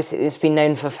obviously it's been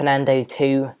known for Fernando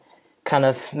to kind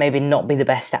of maybe not be the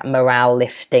best at morale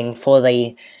lifting for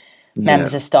the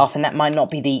members of staff, and that might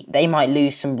not be they might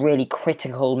lose some really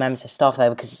critical members of staff there,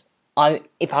 because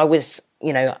if I was,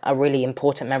 a really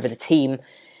important member of the team,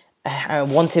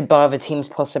 wanted by other teams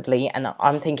possibly, and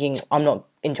I'm thinking I'm not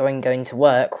enjoying going to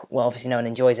work, well, obviously no one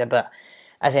enjoys it, but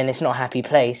as in it's not a happy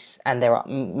place and there are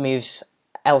moves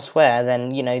elsewhere, then,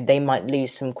 they might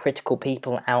lose some critical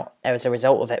people out there as a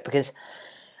result of it. Because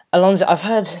Alonso, I've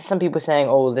heard some people saying,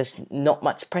 there's not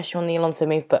much pressure on the Alonso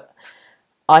move, but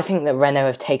I think that Renault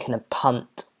have taken a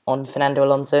punt on Fernando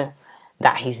Alonso,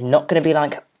 that he's not going to be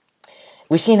like...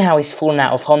 We've seen how he's fallen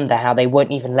out of Honda, how they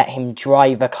won't even let him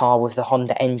drive a car with the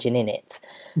Honda engine in it.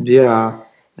 Yeah.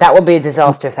 That would be a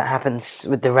disaster if that happens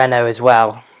with the Renault as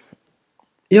well.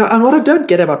 Yeah, and what I don't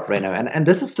get about Renault, and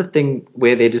this is the thing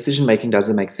where their decision-making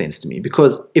doesn't make sense to me,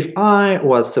 because if I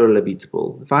was Cyril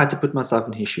Abiteboul, if I had to put myself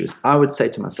in his shoes, I would say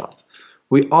to myself,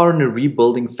 we are in a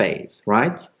rebuilding phase,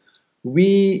 right?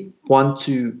 We want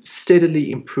to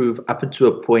steadily improve up into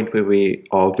a point where we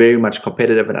are very much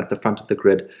competitive and at the front of the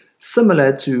grid,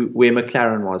 similar to where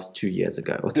McLaren was 2 years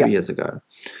ago or 3 years ago.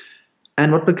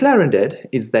 And what McLaren did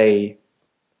is they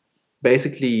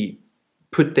basically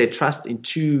put their trust in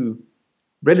two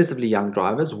relatively young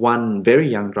drivers, one very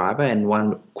young driver and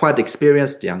one quite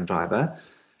experienced young driver.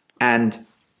 And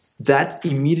that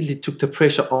immediately took the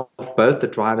pressure off both the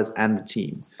drivers and the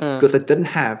team, because they didn't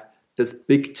have this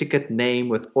big ticket name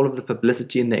with all of the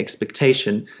publicity and the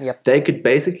expectation. They could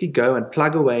basically go and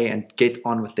plug away and get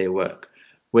on with their work.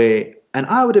 And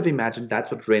I would have imagined that's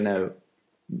what Renault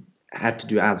had to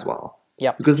do as well.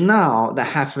 Because now they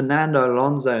have Fernando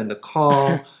Alonso in the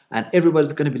car, and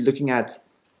everybody's going to be looking at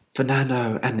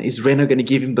Fernando, and is Renault going to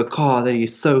give him the car that he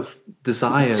so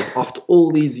desires after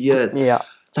all these years?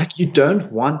 Like, you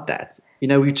don't want that.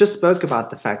 We just spoke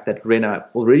about the fact that Renault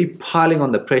already piling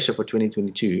on the pressure for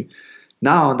 2022.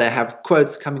 Now they have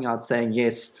quotes coming out saying,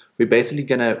 yes, we're basically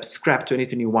going to scrap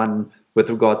 2021 with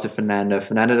regard to Fernando.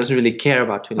 Fernando doesn't really care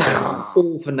about 2021.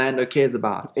 All Fernando cares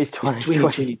about is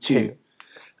 2022.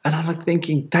 And I'm like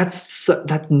thinking, that's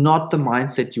not the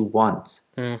mindset you want.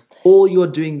 All you're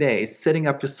doing there is setting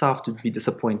up yourself to be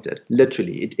disappointed.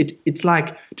 Literally. It's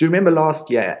like, do you remember last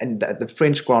year in the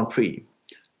French Grand Prix?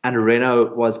 And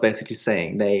Renault was basically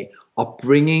saying they are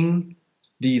bringing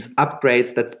these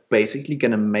upgrades that's basically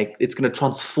going to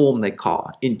transform their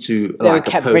car into they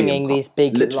kept bringing car. These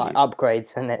big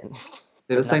upgrades, and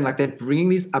they were saying they're bringing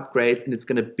these upgrades, and it's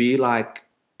going to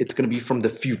be from the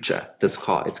future, this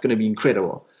car. It's going to be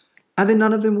incredible. And then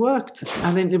none of them worked.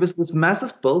 And then there was this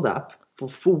massive build-up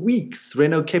for weeks.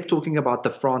 Renault kept talking about the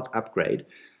France upgrade.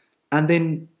 And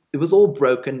then it was all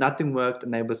broken, nothing worked,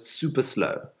 and they were super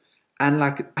slow. And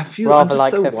I feel I'm just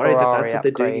so worried that that's what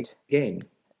they're doing again.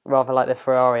 rather like the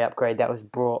Ferrari upgrade that was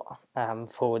brought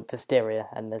forward to Styria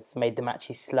and has made them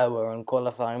actually slower on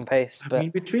qualifying pace. But I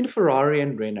mean, between Ferrari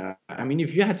and Renault, I mean,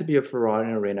 if you had to be a Ferrari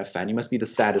and a Renault fan, you must be the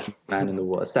saddest man in the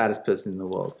world, saddest person in the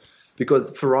world. Because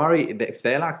Ferrari, if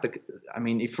they're like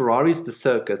if Ferrari's the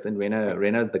circus and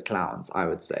Renault's the clowns, I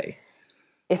would say.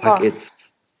 It's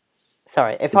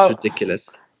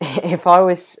ridiculous. If I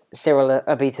was Cyril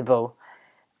Abiteboul,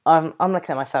 I'm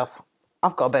looking at myself.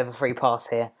 I've got a bit of a free pass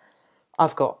here.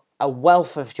 I've got a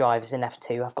wealth of drivers in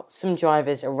F2. I've got some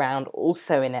drivers around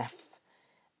also in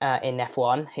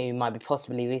F1 who might be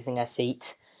possibly losing their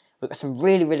seat. We've got some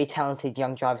really, really talented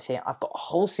young drivers here. I've got a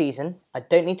whole season. I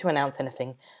don't need to announce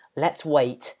anything. Let's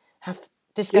wait.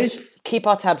 Discuss. Keep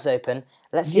our tabs open.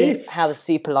 Let's see how the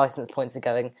super license points are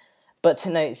going. But to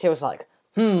know, Cyril's like,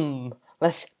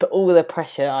 let's put all the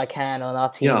pressure I can on our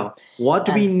team. Yeah.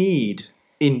 What we need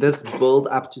in this build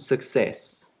up to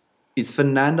success is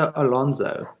Fernando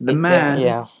Alonso,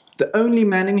 the only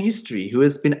man in history who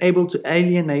has been able to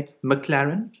alienate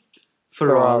McLaren,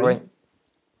 Ferrari,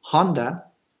 Honda,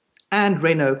 and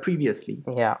Renault previously.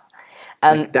 Yeah.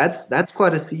 And that's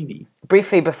quite a CV.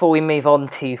 Briefly, before we move on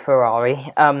to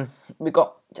Ferrari, I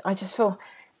just feel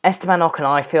Esteban Ocon,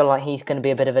 I feel like he's going to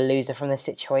be a bit of a loser from this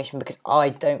situation because I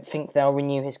don't think they'll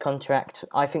renew his contract.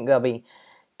 I think they'll be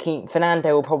keen.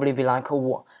 Fernando will probably be like,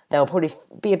 there'll probably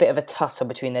be a bit of a tussle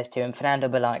between those two, and Fernando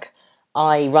will be like,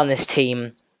 I run this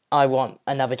team, I want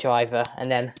another driver, and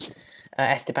then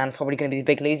Esteban's probably going to be the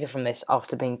big loser from this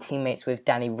after being teammates with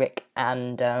Danny Rick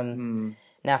and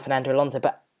now Fernando Alonso.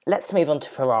 But let's move on to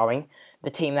Ferrari,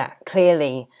 the team that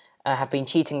clearly have been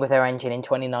cheating with their engine in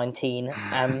 2019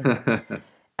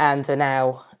 and are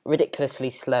now ridiculously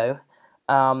slow.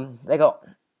 They got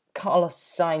Carlos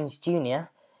Sainz Jr.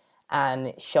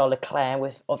 and Charles Leclerc,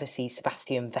 with obviously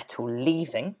Sebastian Vettel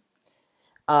leaving.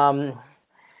 You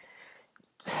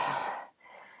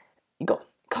got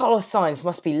Carlos Sainz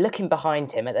must be looking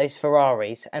behind him at those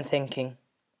Ferraris and thinking,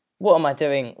 "What am I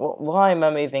doing? Why am I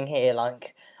moving here?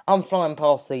 Like, I'm flying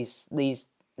past these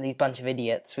bunch of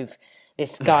idiots with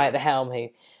this guy at the helm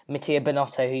Mattia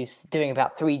Binotto, who's doing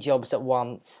about 3 jobs at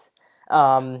once."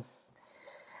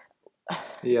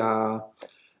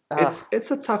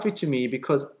 It's a toughie to me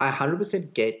because I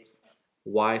 100% get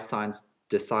why Sainz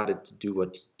decided to do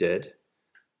what he did.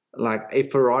 Like,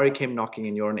 if Ferrari came knocking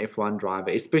and you're an F1 driver,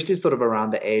 especially sort of around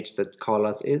the age that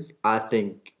Carlos is, I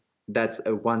think that's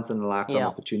a once-in-a-lifetime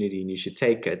opportunity and you should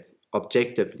take it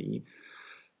objectively.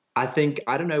 I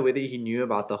don't know whether he knew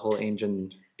about the whole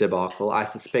engine debacle. I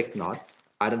suspect not.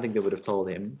 I don't think they would have told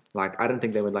him. Like, I don't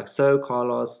think they would so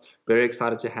Carlos, very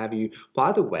excited to have you.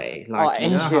 By the way,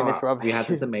 we had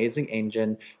this amazing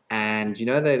engine, and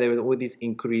there were all these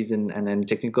inquiries and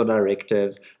technical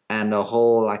directives and a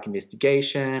whole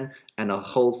investigation and a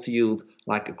whole sealed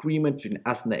agreement between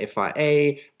us and the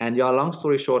FIA. And long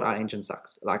story short, our engine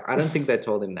sucks. I don't think they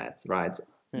told him that, right?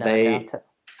 No, I doubt it.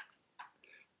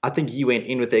 I think he went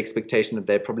in with the expectation that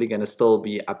they're probably going to still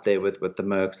be up there with the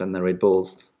Mercs and the Red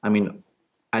Bulls. I mean,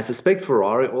 I suspect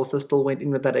Ferrari also still went in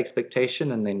with that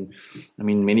expectation, and then,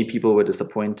 many people were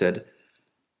disappointed.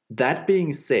 That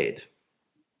being said,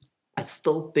 I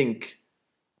still think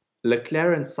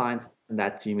Leclerc and Sainz and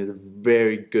that team is a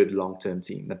very good long-term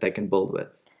team that they can build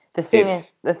with. The thing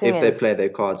is, if they play their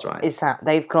cards right, is that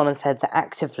they've gone and said that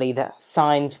actively that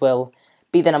Sainz will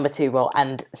be the number 2 role,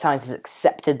 and Sainz has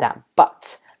accepted that.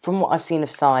 But from what I've seen of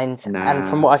Sainz and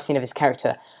from what I've seen of his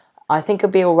character, I think he'll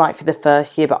be all right for the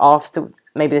first year, but after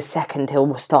maybe the second,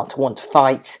 he'll start to want to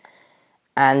fight.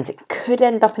 And it could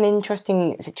end up in an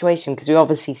interesting situation because we've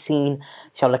obviously seen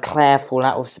Charles Leclerc fall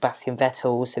out with Sebastian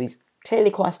Vettel, so he's clearly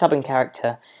quite a stubborn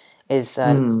character, is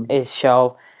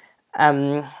Charles.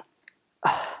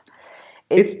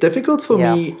 It's difficult for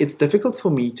me. It's difficult for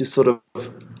me to sort of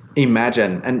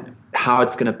imagine and how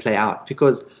it's going to play out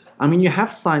because you have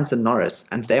Sainz and Norris,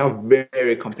 and they are very,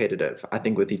 very competitive, I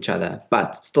think, with each other,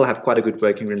 but still have quite a good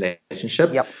working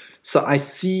relationship. Yep. So I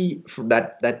see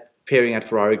that pairing at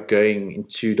Ferrari going in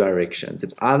 2 directions.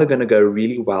 It's either going to go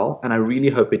really well, and I really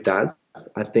hope it does.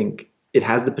 I think it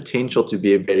has the potential to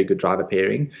be a very good driver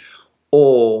pairing,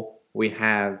 or we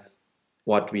have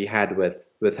what we had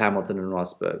with Hamilton and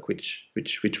Rosberg, which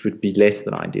would be less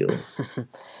than ideal.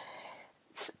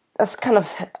 That's kind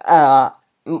of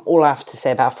all I have to say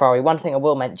about Ferrari. One thing I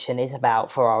will mention is about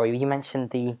Ferrari. You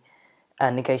mentioned the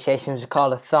negotiations with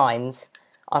Carlos Sainz.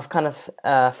 I've kind of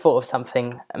thought of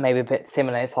something maybe a bit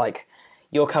similar. It's like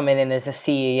you're coming in as a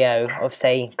CEO of,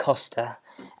 say, Costa,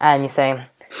 and you're saying,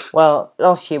 well,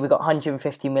 last year we got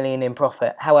 150 million in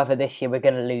profit. However, this year we're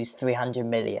going to lose 300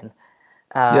 million.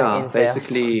 Yeah, in sales.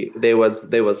 basically there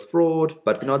was fraud,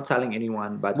 but we're not telling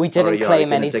anyone. But We sorry, didn't you're claim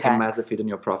going to any take a massive tax. hit on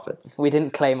your profits. We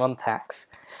didn't claim on tax.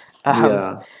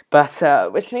 Yeah. But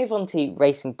let's move on to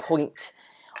Racing Point.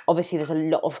 Obviously, there's a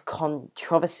lot of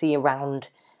controversy around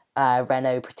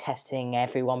Renault protesting,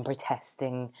 everyone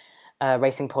protesting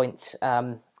Racing Point.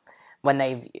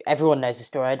 Everyone knows the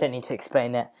story. I don't need to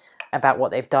explain it about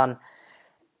what they've done.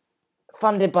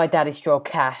 Funded by Daddy Stroll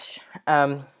cash.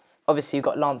 Obviously, you've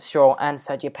got Lance Stroll and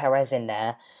Sergio Perez in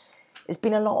there. There's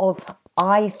been a lot of.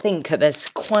 I think that there's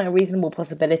quite a reasonable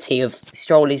possibility of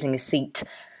Stroll losing his seat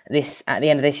at the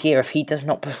end of this year if he does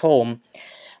not perform.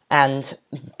 And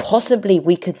possibly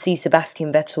we could see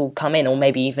Sebastian Vettel come in, or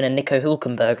maybe even a Nico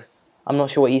Hülkenberg. I'm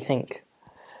not sure what you think.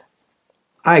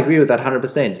 I agree with that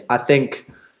 100%. I think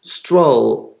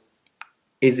Stroll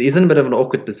is in a bit of an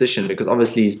awkward position because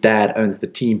obviously his dad owns the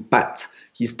team, but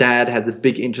his dad has a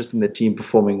big interest in the team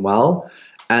performing well.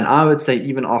 And I would say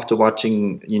even after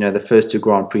watching, the first two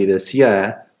Grand Prix this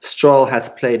year, Stroll has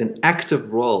played an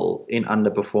active role in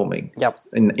underperforming. Yep.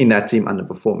 In that team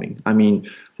underperforming. I mean,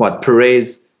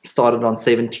 Perez started on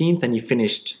 17th and he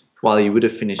would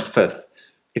have finished 5th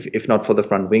if not for the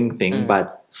front wing thing.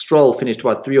 But Stroll finished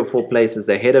 3 or 4 places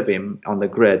ahead of him on the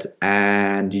grid,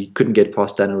 and he couldn't get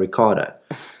past Daniel Ricciardo,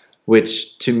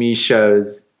 which to me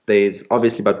shows there's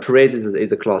obviously, but Perez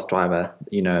is a class driver,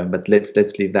 but let's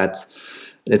leave that.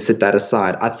 Let's set that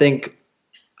aside. I think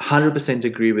 100%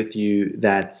 agree with you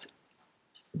that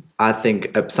I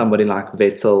think somebody like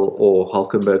Vettel or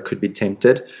Hülkenberg could be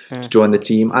tempted to join the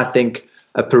team. I think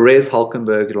a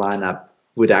Perez-Hülkenberg lineup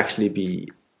would actually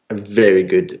be a very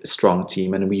good, strong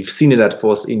team. And we've seen it at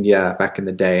Force India back in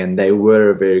the day, and they were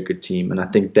a very good team. And I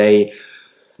think they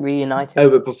reunited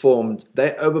overperformed. They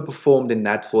overperformed in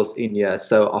that Force India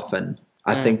so often.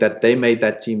 I think that they made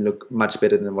that team look much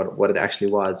better than what it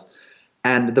actually was.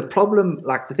 And the problem,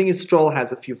 the thing is, Stroll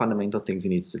has a few fundamental things he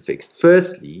needs to fix.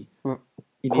 Firstly,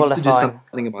 he needs to do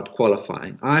something about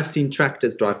qualifying. I've seen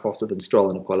tractors drive faster than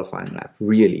Stroll in a qualifying lap.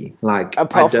 Really,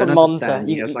 apart from Monza,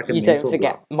 he has you don't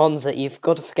forget Monza. You've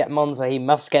got to forget Monza. He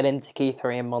must get into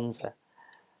Q3 in Monza.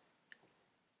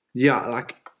 Yeah,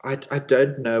 I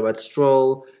don't know, but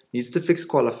Stroll needs to fix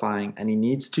qualifying, and he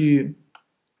needs to.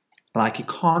 He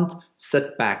can't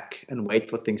sit back and wait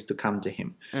for things to come to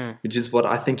him, which is what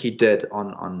I think he did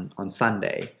on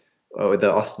Sunday, or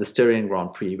the Styrian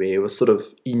Grand Prix, where it was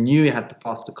he knew he had the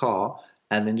faster car,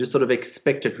 and then just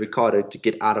expected Ricciardo to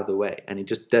get out of the way, and he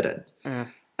just didn't.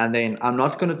 And then I'm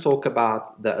not going to talk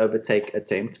about the overtake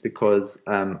attempt because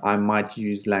I might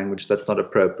use language that's not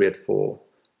appropriate for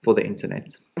the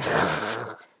internet.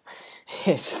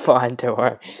 It's fine, don't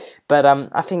worry. But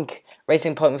I think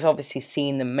Racing Point, we've obviously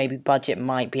seen them. Maybe budget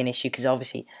might be an issue because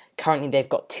obviously currently they've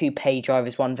got 2 paid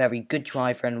drivers, one very good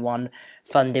driver and one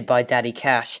funded by Daddy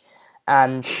Cash.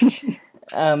 And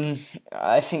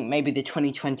I think maybe the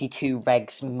 2022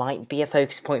 regs might be a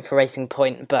focus point for Racing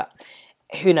Point, but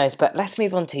who knows. But let's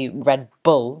move on to Red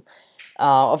Bull.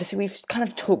 Obviously, we've kind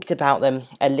of talked about them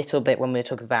a little bit when we were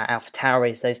talking about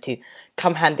AlphaTauri. Those two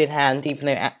come hand in hand, even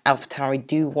though AlphaTauri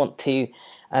do want to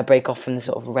break off from the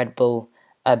sort of Red Bull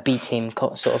B team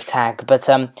sort of tag. But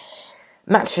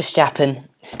Max Verstappen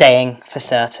staying for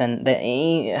certain.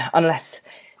 Unless...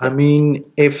 I mean,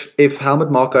 if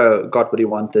Helmut Marko got what he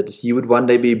wanted, he would one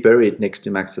day be buried next to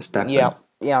Max Verstappen.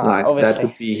 Yeah, obviously. That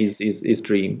would be his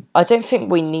dream. I don't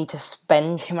think we need to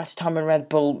spend too much time on Red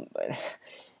Bull.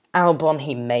 Albon,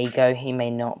 he may go, he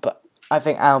may not, but I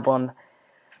think Albon,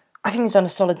 he's done a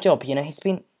solid job.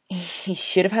 He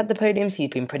should have had the podiums. He's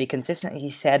been pretty consistent.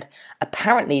 He said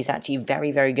apparently he's actually very,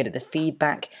 very good at the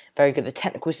feedback, very good at the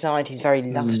technical side. He's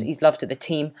he's loved at the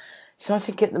team. So I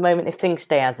think at the moment, if things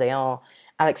stay as they are,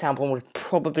 Alex Albon would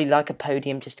probably like a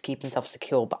podium just to keep himself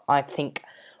secure. But I think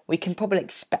we can probably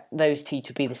expect those two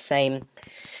to be the same.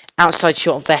 Outside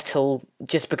shot of Vettel,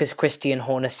 just because Christian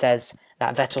Horner says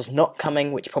that Vettel's not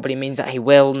coming, which probably means that he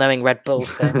will, knowing Red Bull.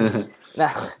 So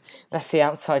that's the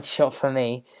outside shot for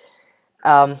me.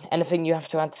 Anything you have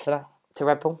to add for that to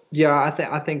Red Bull? Yeah,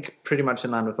 I think pretty much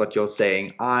in line with what you're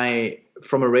saying.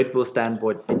 From a Red Bull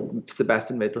standpoint,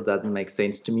 Sebastian Vettel doesn't make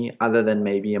sense to me, other than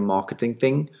maybe a marketing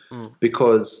thing.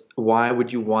 Because why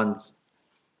would you want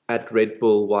at Red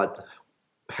Bull what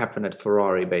happened at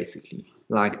Ferrari, basically?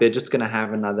 They're just going to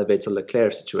have another Vettel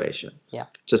Leclerc situation. Yeah.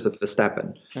 Just with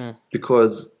Verstappen.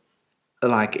 Because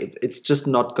it's just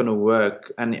not going to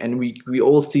work. And we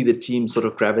all see the team sort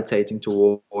of gravitating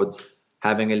towards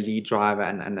having a lead driver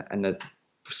and a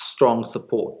strong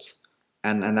support.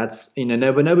 And that's,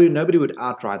 nobody would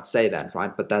outright say that,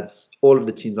 right? But that's all of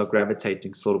the teams are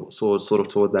gravitating sort of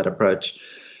towards that approach.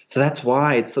 So that's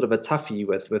why it's sort of a toughie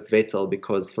with Vettel,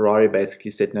 because Ferrari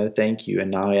basically said no thank you, and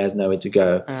now he has nowhere to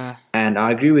go. And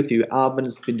I agree with you.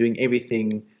 Albon's been doing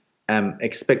everything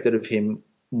expected of him,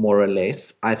 more or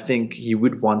less. I think he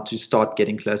would want to start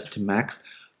getting closer to Max,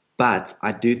 but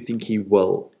I do think he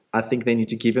will. I think they need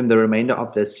to give him the remainder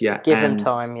of this year Give him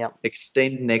time,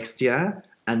 extend next year.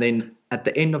 And then at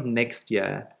the end of next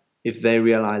year, if they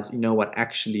realize, you know what,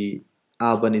 actually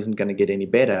Albon isn't going to get any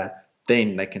better,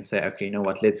 then they can say, okay, you know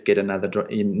what, let's get another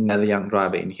young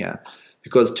driver in here.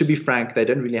 Because to be frank, they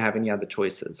don't really have any other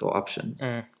choices or options.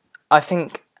 I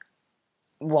think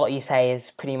what you say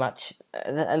is pretty much,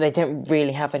 they don't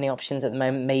really have any options at the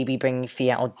moment. Maybe bringing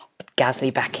Fiat or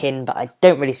Gasly back in, but I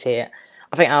don't really see it.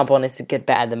 I think Albon is a good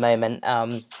bet at the moment.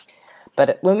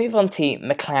 But we'll move on to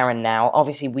McLaren now.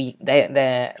 Obviously,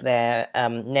 they're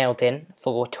nailed in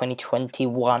for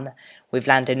 2021 with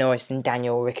Lando Norris and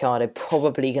Daniel Ricciardo.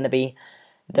 Probably going to be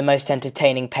the most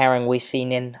entertaining pairing we've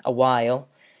seen in a while,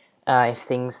 if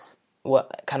things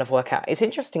kind of work out. It's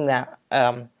interesting that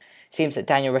seems that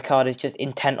Daniel Ricciardo is just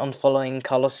intent on following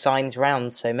Carlos Sainz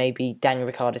round. So maybe Daniel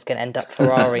Ricciardo is going to end up at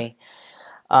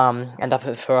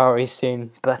Ferrari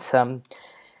soon, but.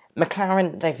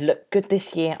 McLaren, they've looked good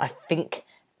this year. I think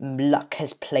luck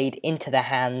has played into their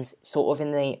hands, sort of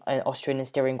in the Austrian and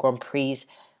Styrian Grand Prix,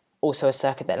 also a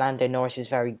circuit that Lando Norris is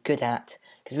very good at.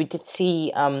 Because we did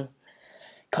see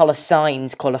Carlos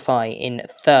Sainz qualify in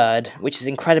third, which is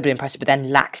incredibly impressive, but then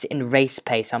lacked in race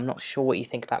pace. I'm not sure what you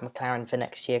think about McLaren for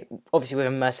next year. Obviously with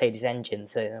a Mercedes engine,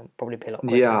 so it'll probably be a lot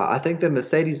quicker. Yeah, I think the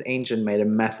Mercedes engine made a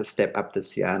massive step up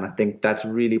this year, and I think that's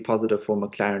really positive for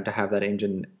McLaren to have that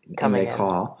engine in their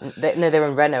car. They're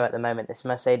in Renault at the moment. This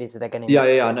Mercedes, they're going to...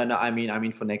 Yeah. No, I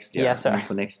mean for next year. Yeah, sorry.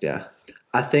 For next year.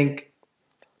 I think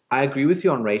I agree with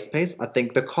you on race pace. I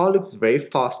think the car looks very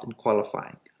fast in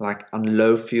qualifying. Like on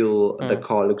low fuel, the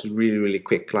car looks really, really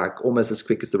quick, like almost as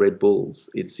quick as the Red Bulls,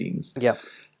 it seems. Yeah.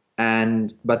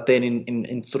 But then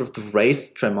in sort of the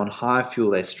race trim on high fuel,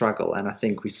 they struggle. And I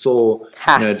think we saw,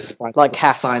 Haas,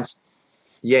 Haas. Science.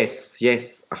 Yes.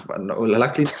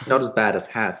 Luckily not as bad as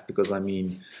Haas, because I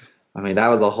mean that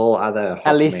was a whole other.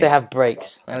 At least mess. They have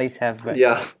brakes.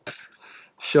 Yeah,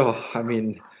 sure. I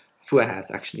mean, poor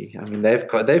Haas actually. I mean they've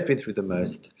been through the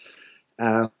most.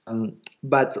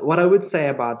 But what I would say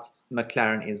about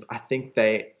McLaren is I think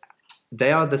they're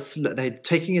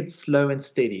taking it slow and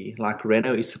steady, like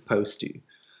Renault is supposed to.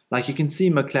 Like you can see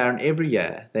McLaren every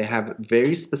year, they have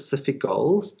very specific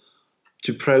goals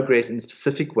to progress in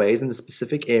specific ways in the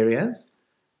specific areas,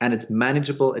 and it's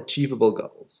manageable, achievable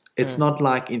goals. It's not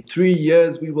like in 3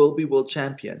 years we will be world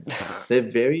champions. They're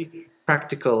very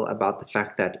practical about the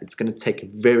fact that it's going to take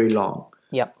very long.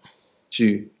 Yep.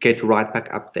 To get right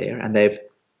back up there, and they've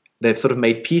sort of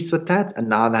made peace with that, and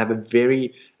now they have a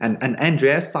very and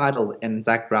Andreas Seidel and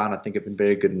Zach Brown I think have been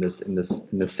very good in this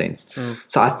sense.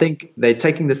 So I think they're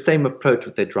taking the same approach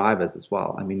with their drivers as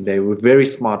well. I mean they were very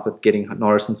smart with getting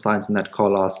Norris and Sainz in that car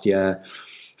last year.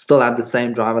 Still have the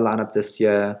same driver lineup this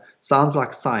year. Sounds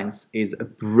like Sainz is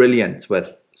brilliant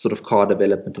with sort of car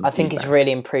development. And I think he's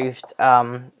really improved.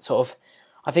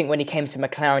 I think when he came to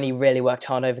McLaren, he really worked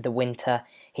hard over the winter.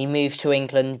 He moved to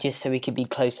England just so he could be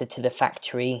closer to the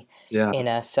factory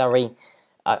in Surrey.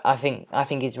 I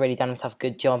think he's really done himself a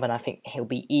good job, and I think he'll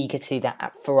be eager to do that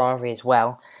at Ferrari as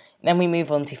well. And then we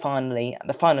move on to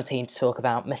the final team to talk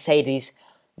about, Mercedes.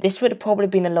 This would have probably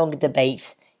been a longer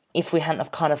debate if we hadn't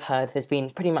have kind of heard. There's been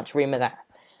pretty much rumour that...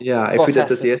 Yeah, if we did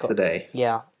this yesterday.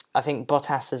 I think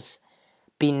Bottas has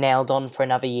been nailed on for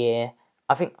another year.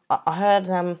 I think I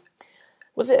heard...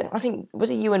 Was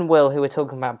it you and Will who were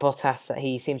talking about Bottas, that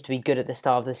he seems to be good at the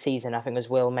start of the season? I think it was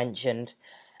Will mentioned,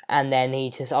 and then he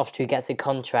just, after he gets a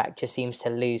contract, just seems to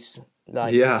lose,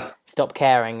 stop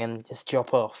caring and just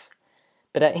drop off.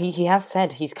 But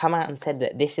he's come out and said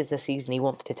that this is the season he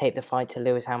wants to take the fight to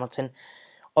Lewis Hamilton.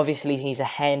 Obviously, he's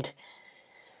ahead.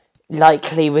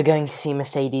 Likely, we're going to see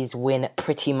Mercedes win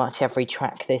pretty much every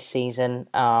track this season.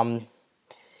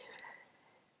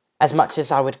 As much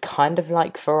as I would kind of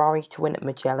like Ferrari to win at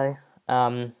Mugello,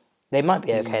 they might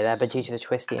be okay there, but due to the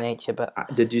twisty nature. But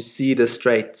did you see the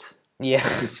straight? Yeah,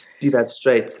 did you see that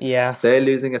straight? Yeah, they're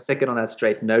losing a second on that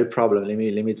straight, no problem. Let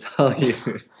me tell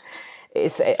you,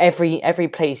 it's every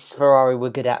place Ferrari were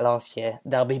good at last year,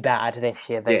 they'll be bad this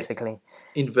year, basically.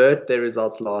 Yes. Invert their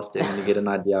results last year, and you get an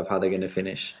idea of how they're going to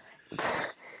finish.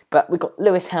 But we've got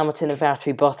Lewis Hamilton and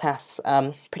Valtteri Bottas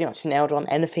pretty much nailed on.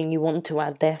 Anything you want to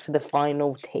add there for the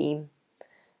final team?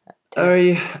 Well,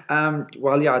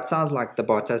 it sounds like the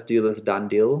Bottas deal is a done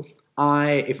deal.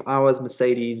 If I was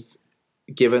Mercedes,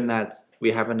 given that we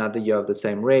have another year of the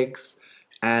same regs,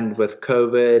 and with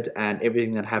COVID and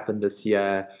everything that happened this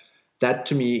year, that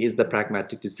to me is the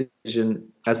pragmatic decision.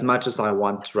 As much as I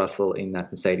want Russell in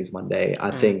that Mercedes one day, I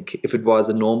think if it was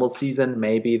a normal season,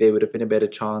 maybe there would have been a better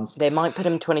chance. They might put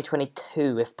him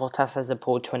 2022 if Bottas has a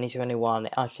poor 2021.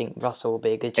 I think Russell will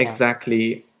be a good chance.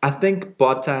 Exactly. I think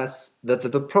Bottas,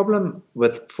 the problem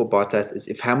for Bottas is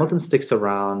if Hamilton sticks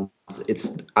around,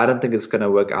 I don't think it's going to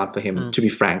work out for him, to be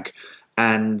frank.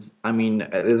 And I mean,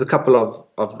 there's a couple of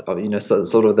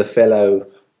sort of the fellow,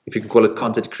 if you can call it,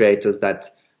 content creators that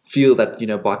feel that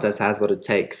Bottas has what it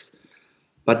takes.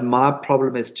 But my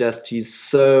problem is just he's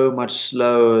so much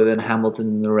slower than Hamilton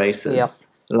in the races.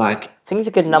 Yep. I think he's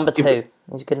a good number two.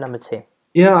 He's a good number two.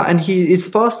 Yeah, and he is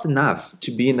fast enough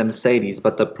to be in the Mercedes.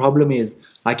 But the problem is,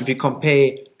 if you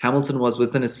compare, Hamilton was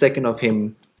within a second of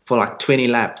him for 20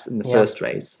 laps in the first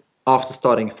race after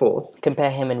starting fourth. Compare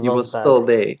him and Rosberg. He was still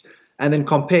there. And then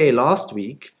compare last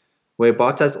week, where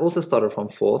Bottas also started from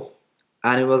fourth,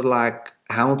 and it was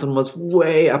Hamilton was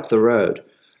way up the road.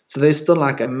 So there's still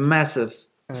a massive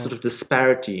sort of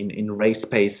disparity in race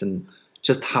pace and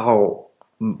just how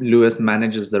Lewis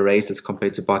manages the races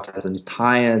compared to Bottas and his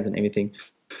tires and everything.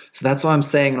 So that's why I'm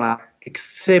saying,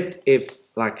 except if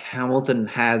Hamilton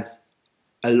has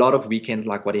a lot of weekends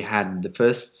like what he had in the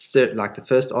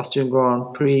first Austrian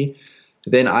Grand Prix,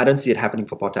 then I don't see it happening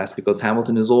for Bottas, because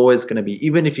Hamilton is always going to be,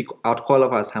 even if he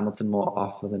out-qualifies Hamilton more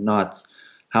often than not,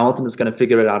 Hamilton is going to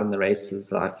figure it out in the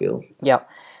races, I feel. Yeah.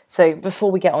 So before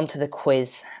we get on to the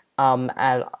quiz, I'm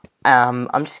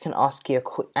just going to ask you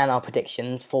our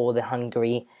predictions for the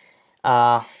Hungary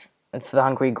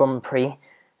Grand Prix.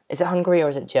 Is it Hungary or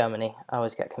is it Germany? I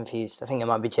always get confused. I think it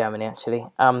might be Germany, actually.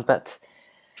 It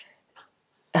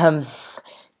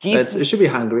should be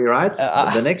Hungary, right?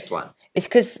 The next one. It's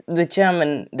because the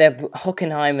German, they're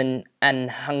Hockenheim and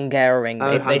Hungaroring.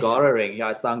 Hungaroring.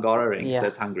 Yeah, it's the Hungaroring, so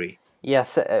it's Hungary.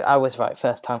 Yes, I was right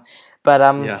first time. But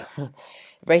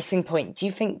Racing Point, do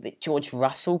you think that George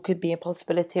Russell could be a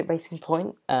possibility at Racing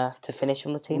Point to finish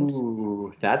on the teams?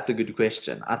 Ooh, that's a good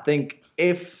question. I think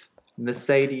if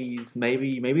Mercedes,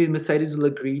 maybe Mercedes will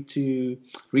agree to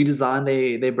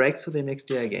redesign their brakes for their next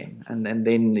year again. And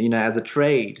then, as a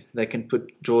trade, they can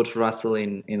put George Russell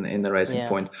in the Racing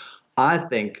Point. I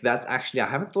think that's actually, I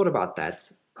haven't thought about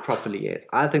that properly yet.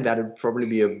 I think that would probably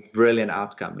be a brilliant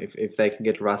outcome if they can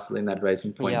get Russell in that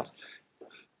Racing Point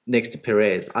next to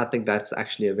Perez. I think that's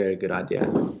actually a very good idea.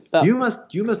 But you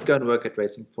must go and work at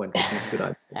Racing Point with these good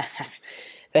ideas.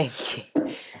 Thank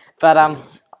you. But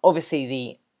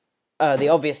obviously the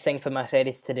obvious thing for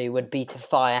Mercedes to do would be to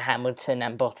fire Hamilton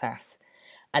and Bottas,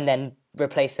 and then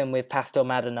replace them with Pastor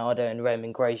Maldonado and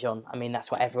Roman Grosjean. I mean,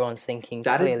 that's what everyone's thinking.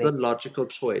 That is the logical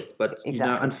choice, but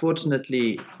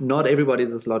unfortunately, not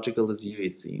everybody's as logical as you,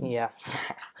 it seems. Yeah.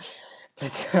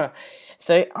 But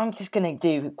so I'm just going to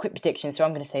do quick predictions. So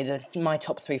I'm going to say my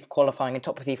top three for qualifying and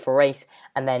top three for race,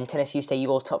 and then Tinus, you say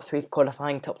your top three for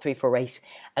qualifying, top three for race,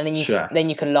 and then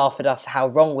you can laugh at us how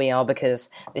wrong we are, because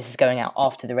this is going out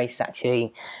after the race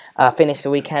actually finished the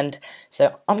weekend.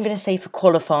 So I'm going to say for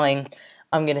qualifying,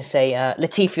 I'm going to say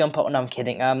Latifi on pole. No, I'm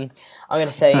kidding. I'm going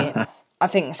to say I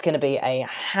think it's going to be a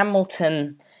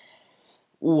Hamilton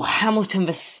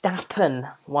Verstappen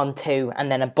 1-2,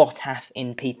 and then a Bottas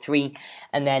in P3,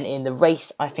 and then in the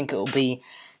race I think it will be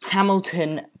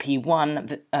Hamilton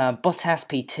P1, Bottas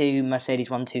P2, Mercedes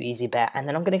 1-2, easy bet, and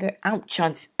then I'm going to go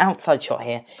outside shot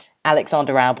here,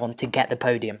 Alexander Albon to get the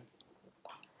podium.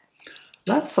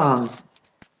 That sounds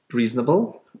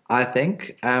reasonable, I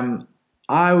think.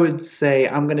 I would say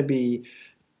I'm going to be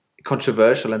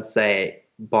controversial and say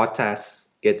Bottas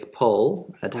gets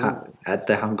pole at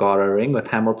the Hungaroring with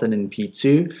Hamilton in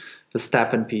P2,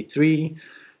 Verstappen P3.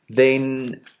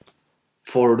 Then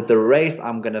for the race,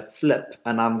 I'm going to flip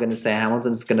and I'm going to say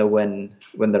Hamilton's going to win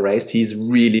the race. He's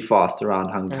really fast around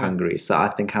Hungary, so I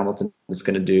think Hamilton is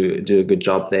going to do a good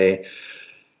job there.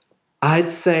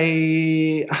 I'd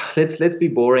say let's be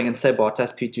boring and say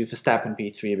Bottas P2, Verstappen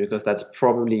P3, because that's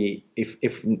probably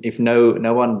if no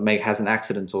one has an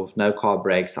accident or if no car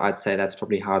breaks, I'd say that's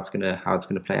probably how it's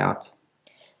gonna play out.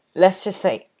 Let's just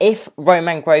say if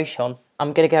Roman Grosjean,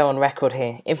 I'm gonna go on record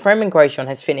here. If Roman Grosjean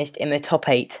has finished in the top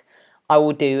 8, I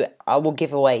will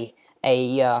give away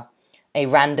a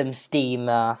random Steam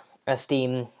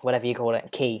whatever you call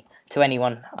it key to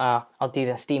anyone. I'll do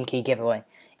the Steam key giveaway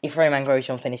if Roman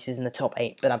Grosjean finishes in the top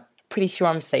 8, but I'm pretty sure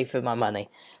I'm safe with my money.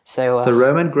 So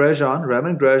Roman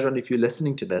Grosjean, if you're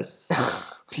listening to this,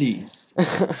 please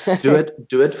do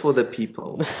it for the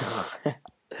people.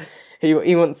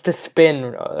 He wants to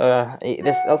spin.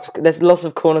 There's lots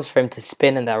of corners for him to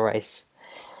spin in that race.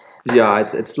 Yeah,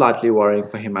 it's slightly worrying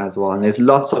for him as well, and there's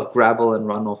lots of gravel and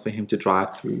runoff for him to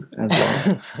drive through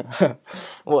as well.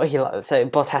 What he like? So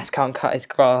Bottas can't cut his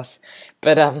grass,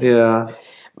 but Yeah.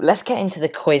 let's get into the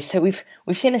quiz. So we've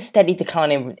seen a steady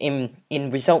decline in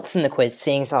results in the quiz,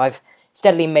 seeing as I've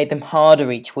steadily made them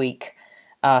harder each week.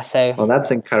 Well,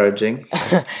 that's encouraging.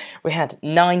 We had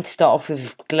 9 to start off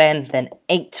with Glenn, then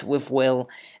 8 with Will,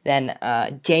 then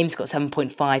James got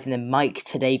 7.5, and then Mike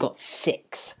today got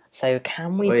 6. So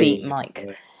can we beat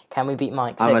Mike? Can we beat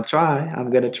Mike? So,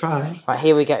 I'm going to try. Right,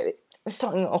 here we go. We're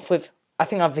starting off with, I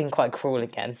think I've been quite cruel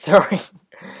again, sorry.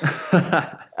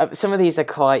 Some of these are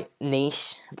quite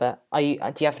niche, but do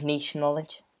you have niche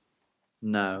knowledge?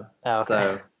 No. Oh,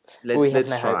 okay. So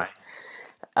let's try.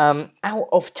 Out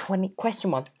of 20,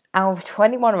 question 1, out of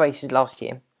 21 races last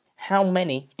year, how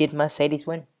many did Mercedes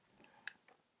win?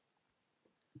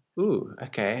 Ooh,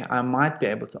 okay. I might be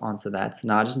able to answer that.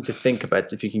 Now I just need to think about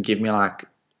it, if you can give me like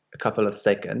a couple of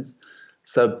seconds.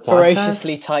 So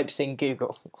Ferociously types in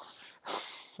Google.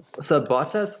 So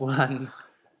Bottas won.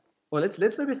 Well,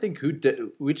 let's maybe think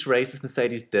which races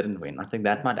Mercedes didn't win. I think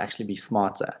that might actually be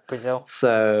smarter. Brazil.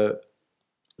 So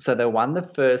they won the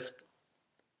first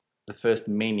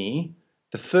mini.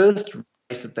 The first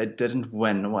race that they didn't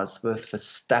win was with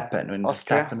Verstappen, when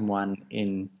Verstappen won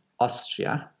in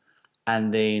Austria.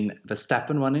 And then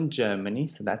Verstappen won in Germany,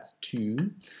 so that's 2.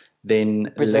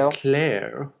 Then Brazil.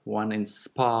 Leclerc won in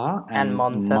Spa and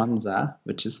Monza,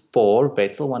 which is 4.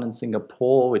 Vettel won in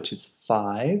Singapore, which is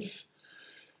 5.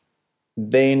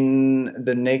 Then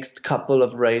the next couple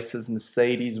of races,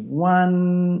 Mercedes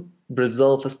won,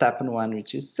 Brazil, Verstappen won,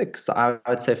 which is 6. So I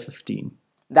would say 15.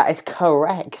 That is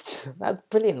correct. That's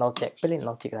brilliant logic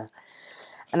there.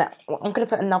 And I'm going to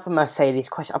put another Mercedes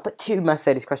question. I'll put 2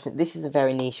 Mercedes questions. This is a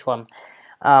very niche one.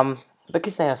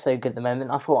 Because they are so good at the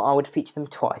moment, I thought I would feature them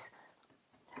twice.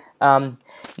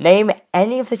 Name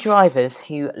any of the drivers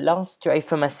who last drove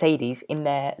for Mercedes in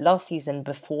their last season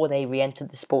before they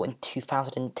re-entered the sport in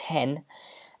 2010,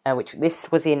 which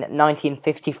this was in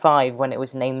 1955 when it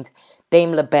was named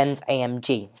Daimler-Benz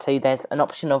AMG. So there's an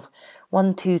option of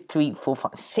 1, 2, 3, 4,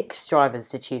 5, 6 drivers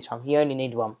to choose from. You only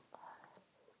need one.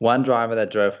 One driver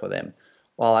that drove for them.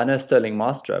 Well, I know Sterling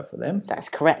Moss drove for them. That's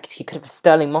correct. You could have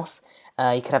Sterling Moss.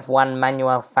 You could have Juan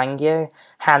Manuel Fangio,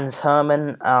 Hans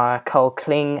Hermann, Carl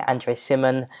Kling, Andre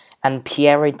Simon, and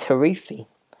Piero Taruffi.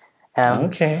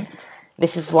 Okay.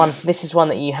 This is one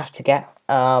that you have to get.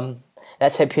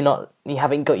 Let's hope you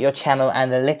haven't got your channel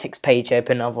analytics page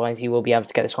open, otherwise you will be able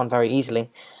to get this one very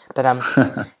easily. But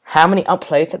how many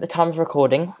uploads at the time of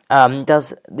recording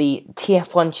does the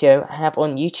Tf1 Show have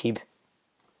on YouTube?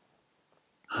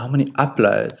 How many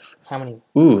uploads? How many?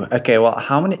 Ooh, okay. Well,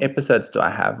 how many episodes do I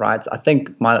have, right? I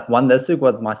think my one this week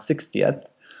was my 60th,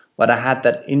 but I had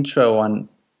that intro one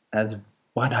as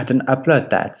what? I didn't upload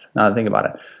that. Now I think about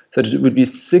it. So it would be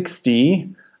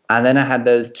 60, and then I had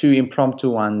those 2 impromptu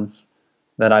ones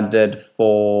that I did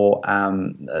for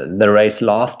the race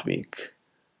last week.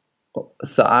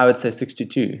 So I would say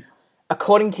 62.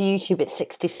 According to YouTube, it's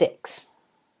 66.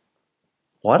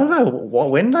 When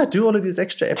did I do all of these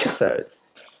extra episodes?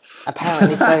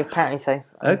 Apparently so.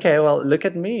 Okay, well, look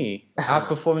at me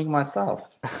outperforming myself.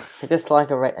 just like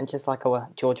a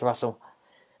George Russell.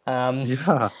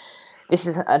 Yeah. This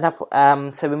is enough.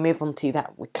 So we move on to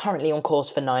that. We're currently on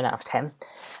course for 9 out of 10.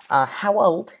 How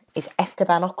old is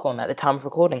Esteban Ocon at the time of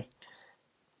recording?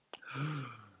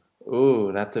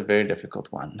 Ooh, that's a very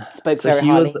difficult one. Very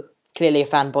highly. Clearly a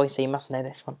fanboy, so you must know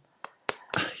this one.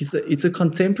 He's a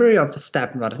contemporary of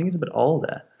Verstappen, but I think he's a bit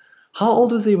older. How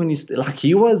old was he when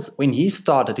when he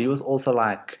started? He was also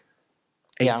like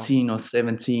 18 or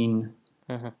 17.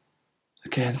 Mm-hmm.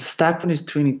 Okay, Verstappen is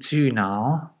 22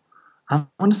 now. I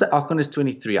want to say Ocon is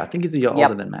 23. I think he's a year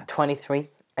older than Max. 23.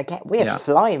 Again, we are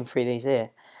flying through these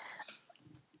here.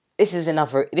 This is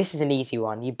an easy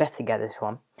one. You better get this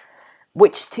one.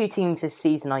 Which 2 teams this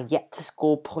season are yet to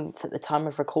score points at the time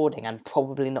of recording and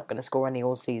probably not going to score any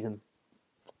all season?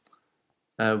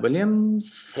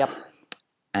 Williams. Yep.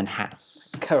 And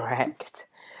Haas. Correct.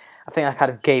 I think I kind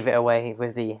of gave it away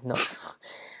with the nuts.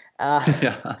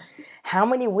 Yeah. How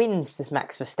many wins does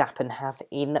Max Verstappen have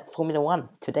in Formula 1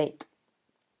 to date?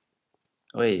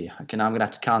 Okay, now I'm going to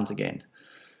have to count again.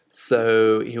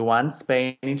 So he won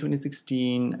Spain in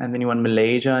 2016, and then he won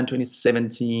Malaysia in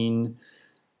 2017.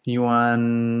 He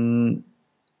won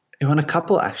a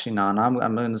couple actually now. Now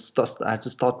I'm going to start. I have to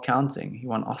start counting. He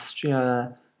won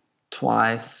Austria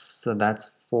twice, so that's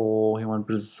 4. He won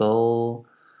Brazil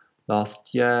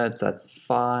last year, so that's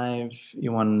 5. He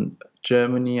won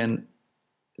Germany and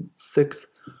 6.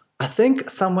 I think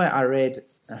somewhere I read,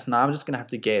 now I'm just going to have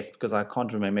to guess because I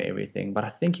can't remember everything, but I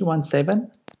think he won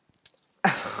 7?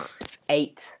 It's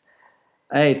 8.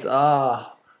 8,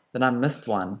 then I missed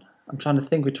one. I'm trying to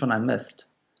think which one I missed.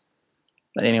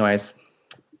 But anyways,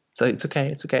 so it's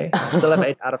okay. I still have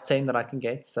 8 out of 10 that I can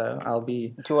get, so I'll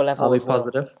be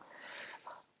positive.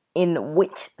 In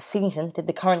which season did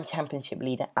the current championship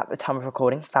leader at the time of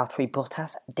recording, Valtteri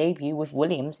Bottas, debut with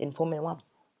Williams in Formula 1?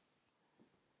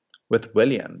 With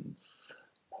Williams.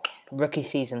 Rookie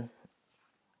season.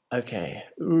 Okay.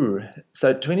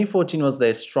 So 2014 was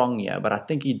their strong year, but I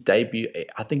think he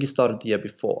started the year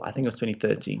before. I think it was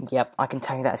 2013. Yep, I can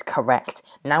tell you that is correct.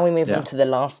 Now we move on to the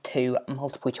last 2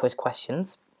 multiple choice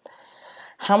questions.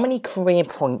 How many career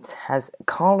points has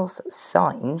Carlos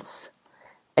Sainz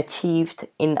achieved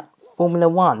in Formula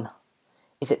 1?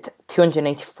 Is it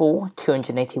 284,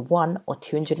 281, or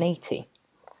 280?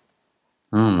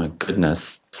 Oh my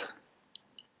goodness.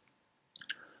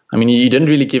 I mean, you didn't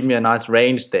really give me a nice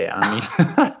range there. I mean,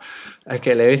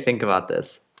 okay, let me think about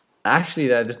this. Actually,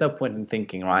 there's no point in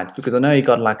thinking, right? Because I know he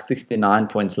got like 69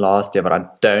 points last year, but I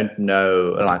don't know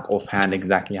like offhand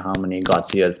exactly how many he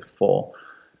got years before.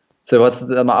 So what's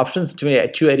my options?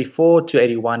 284,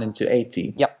 281, and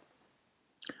 280. Yep.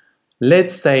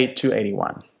 Let's say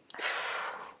 281.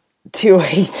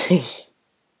 280.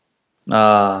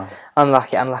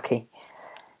 Unlucky.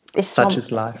 Such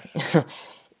is life.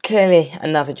 Clearly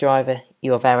another driver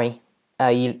you are very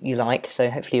you like, so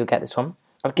hopefully you'll get this one.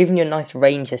 I've given you a nice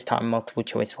range this time, multiple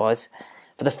choice wise.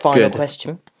 For the final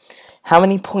question, how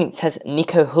many points has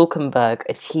Nico Hülkenberg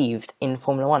achieved in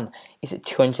Formula 1? Is it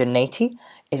 280?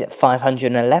 Is it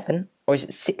 511? Or is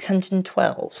it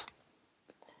 612?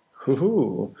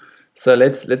 So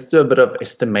let's do a bit of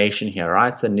estimation here,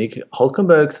 right? So Nico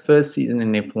Hülkenberg's first season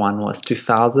in F1 was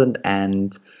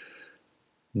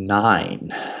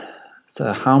 2009.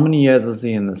 So how many years was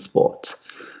he in the sport?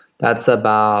 That's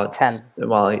about 10.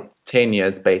 10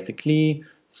 years basically.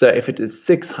 So if it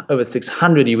is over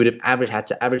 600, he would have had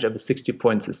to average over 60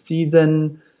 points a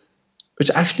season. Which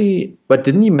actually, but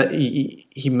didn't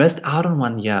he missed out on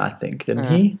 1 year, I think, didn't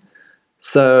he?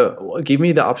 So give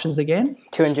me the options again.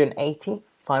 280,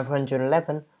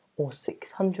 511, or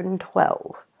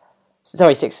 612.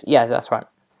 Sorry, 6. Yeah, that's right.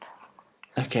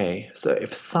 Okay, so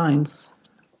if Sainz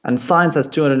has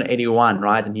 281,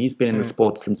 right? And he's been in the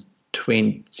sport since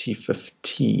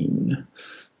 2015.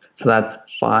 So that's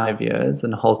 5 years,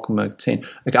 and Hülkenberg 10.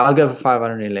 Okay, I'll go for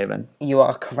 511. You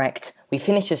are correct. We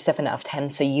finished with 7 out of 10,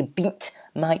 so you beat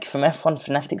Mike from F1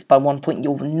 Fanatics by 1 point.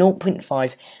 You're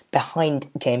 0.5 behind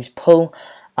James Pull.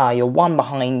 You're 1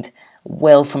 behind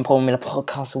Will from Formula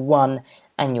Podcast 1,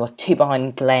 and you're 2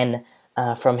 behind Glenn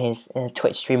from his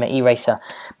Twitch streamer eRacer.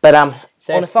 But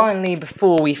finally,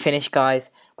 before we finish, guys,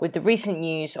 with the recent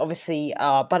news, obviously,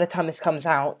 by the time this comes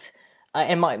out,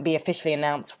 it might be officially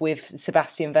announced with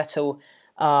Sebastian Vettel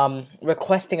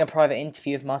requesting a private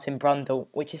interview with Martin Brundle,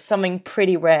 which is something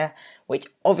pretty rare, which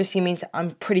obviously means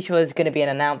I'm pretty sure there's going to be an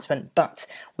announcement, but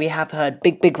we have heard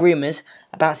big rumours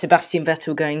about Sebastian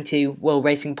Vettel going to World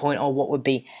Racing Point or what would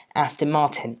be Aston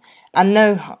Martin. And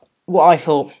no, what I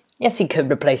thought, yes, he could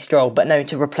replace Stroll, but no,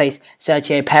 to replace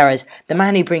Sergio Perez, the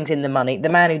man who brings in the money, the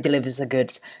man who delivers the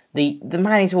goods, the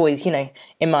man who's always,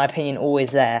 in my opinion,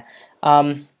 always there.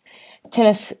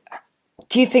 Tinus,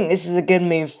 do you think this is a good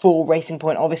move for Racing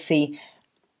Point? Obviously,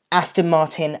 Aston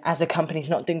Martin as a company is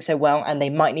not doing so well and they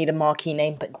might need a marquee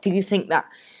name, but do you think that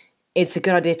it's a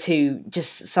good idea to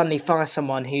just suddenly fire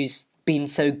someone who's been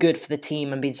so good for the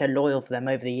team and been so loyal for them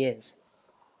over the years?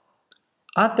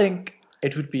 I think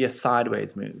it would be a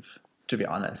sideways move, to be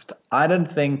honest. I don't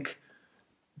think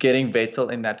getting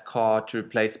Vettel in that car to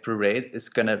replace Perez is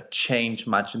going to change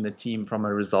much in the team from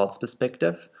a results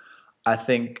perspective. I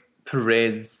think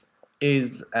Perez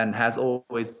is and has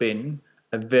always been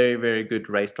a very, very good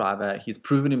race driver. He's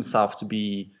proven himself to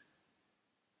be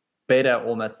better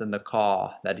almost than the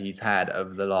car that he's had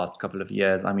over the last couple of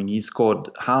years. I mean, he scored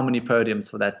how many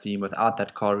podiums for that team without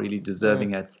that car really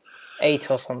deserving it? 8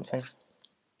 or something.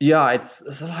 Yeah, it's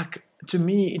like, to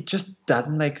me, it just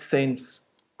doesn't make sense.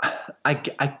 I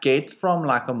get from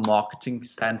like a marketing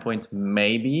standpoint,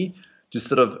 maybe to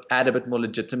sort of add a bit more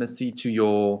legitimacy to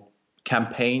your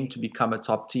campaign to become a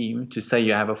top team, to say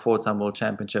you have a 4-time world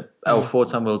championship or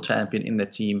 4-time world champion in the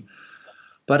team.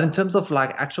 But in terms of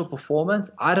like actual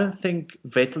performance, I don't think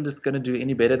Vettel is going to do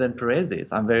any better than Perez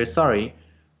is. I'm very sorry.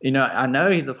 I know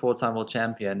he's a 4-time world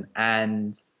champion,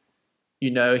 and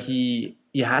he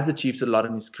has achieved a lot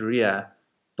in his career.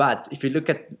 But if you look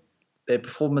at their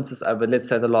performances over, let's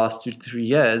say, the last 2 to 3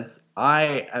 years,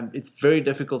 it's very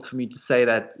difficult for me to say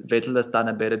that Vettel has done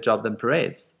a better job than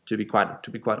Perez, to be quite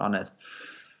honest.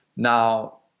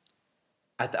 Now,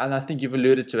 and I think you've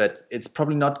alluded to it, it's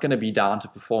probably not going to be down to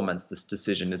performance, this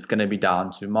decision. It's going to be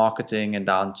down to marketing and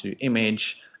down to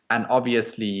image. And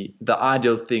obviously, the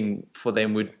ideal thing for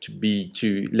them would be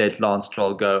to let Lance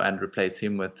Stroll go and replace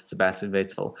him with Sebastian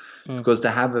Vettel. Because to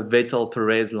have a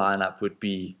Vettel-Perez lineup would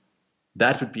be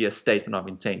a statement of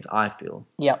intent, I feel.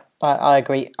 Yeah, I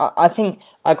agree. I think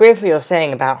I agree with what you're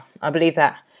saying about, I believe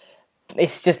that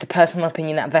it's just a personal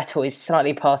opinion that Vettel is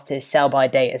slightly past his sell-by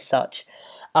date as such.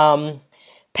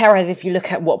 Perez, if you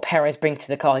look at what Perez brings to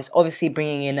the car, he's obviously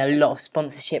bringing in a lot of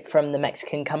sponsorship from the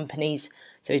Mexican companies,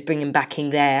 so he's bringing backing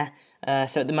there.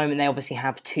 So at the moment they obviously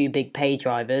have 2 big pay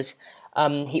drivers.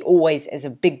 He always has a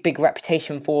big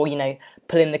reputation for,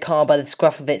 pulling the car by the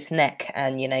scruff of its neck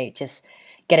and, just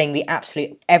getting the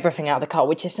absolute everything out of the car,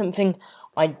 which is something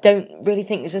I don't really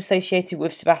think is associated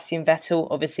with Sebastian Vettel.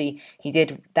 Obviously, he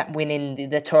did that win in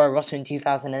the Toro Rosso in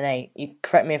 2008. You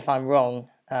correct me if I'm wrong,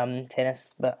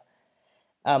 Tinus, but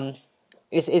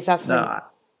is that something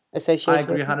associated? I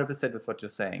agree 100% with what you're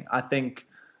saying. I think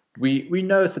we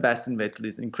know Sebastian Vettel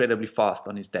is incredibly fast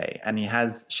on his day, and he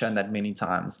has shown that many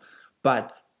times.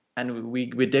 And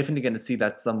we're definitely going to see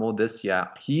that some more this year.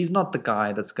 He's not the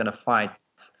guy that's going to fight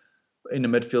in a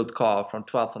midfield car from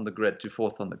 12th on the grid to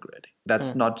 4th on the grid.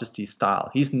 That's not just his style.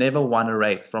 He's never won a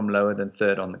race from lower than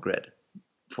 3rd on the grid.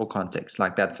 For context,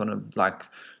 that's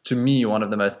to me, one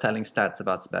of the most telling stats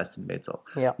about Sebastian Vettel.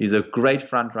 Yeah. He's a great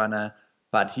front runner,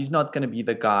 but he's not going to be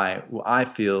the guy who, I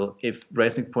feel, if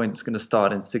Racing Point is going to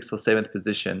start in 6th or 7th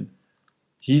position,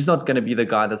 he's not going to be the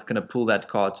guy that's going to pull that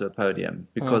car to a podium,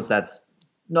 because that's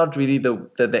not really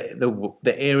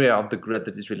the area of the grid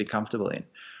that he's really comfortable in.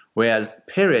 Whereas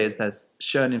Perez has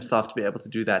shown himself to be able to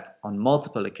do that on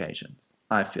multiple occasions,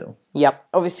 I feel. Yep,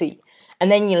 obviously. And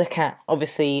then you look at,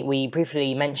 obviously, we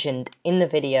briefly mentioned in the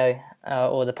video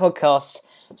or the podcast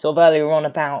sort of earlier on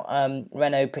about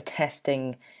Renault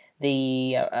protesting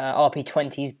the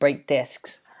RP20's brake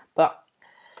discs. But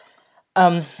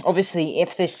obviously,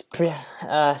 if this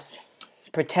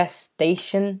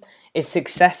protestation is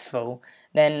successful,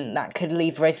 then that could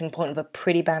leave Racing Point with a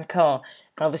pretty bad car.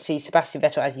 And obviously, Sebastian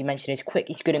Vettel, as you mentioned, is quick,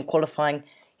 he's good in qualifying.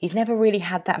 He's never really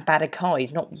had that bad a car.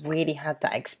 He's not really had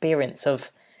that experience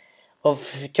of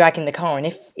dragging the car, and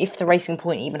if the Racing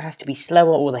Point even has to be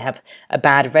slower, or they have a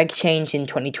bad reg change in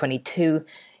 2022,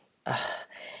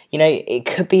 it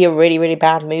could be a really, really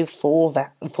bad move for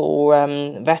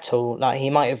Vettel. Like,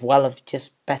 he might have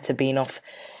just better been off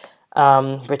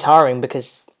retiring,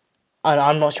 because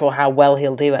I'm not sure how well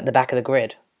he'll do at the back of the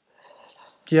grid.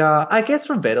 Yeah, I guess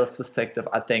from Vettel's perspective,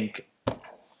 I think,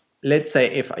 let's say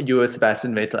if you were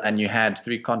Sebastian Vettel and you had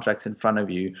 3 contracts in front of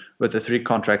you, with the 3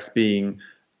 contracts being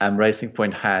Racing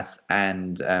Point, Haas,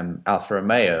 and Alfa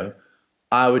Romeo,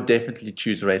 I would definitely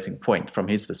choose Racing Point from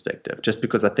his perspective, just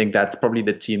because I think that's probably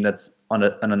the team that's on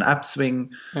an upswing,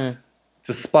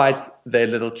 despite their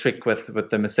little trick with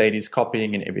the Mercedes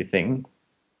copying and everything.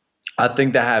 I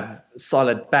think they have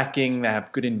solid backing, they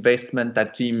have good investment.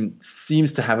 That team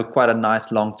seems to have quite a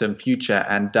nice long-term future,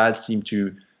 and does seem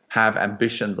to have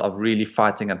ambitions of really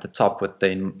fighting at the top with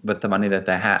the money that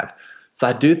they have. So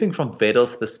I do think from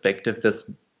Vettel's perspective,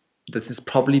 this is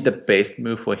probably the best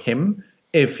move for him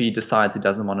if he decides he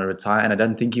doesn't want to retire, and I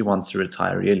don't think he wants to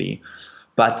retire really.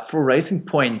 But for Racing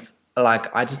Points,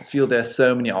 I just feel there are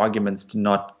so many arguments to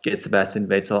not get Sebastian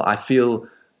Vettel. I feel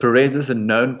Perez is a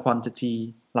known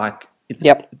quantity.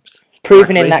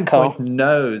 Proven in that car. Racing Point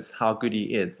knows how good he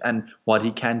is and what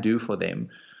he can do for them.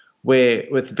 Where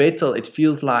with Vettel, it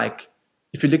feels like,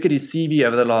 if you look at his CV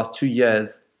over the last 2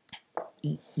 years,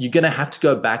 you're going to have to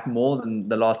go back more than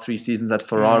the last 3 seasons at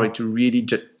Ferrari to really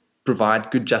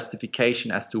provide good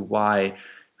justification as to why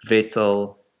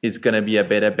Vettel is going to be a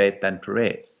better bet than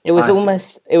Perez. It was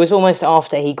almost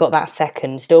after he got that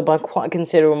second, still by quite a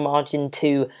considerable margin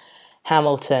to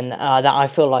Hamilton, that I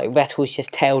feel like Vettel's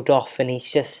just tailed off, and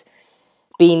he's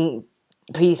been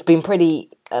pretty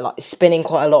spinning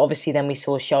quite a lot. Obviously, then we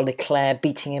saw Charles Leclerc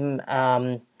beating him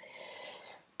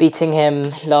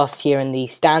last year in the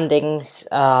standings,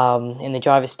 in the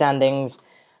driver's standings.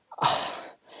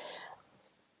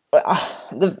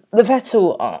 The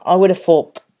Vettel, I would have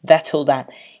thought Vettel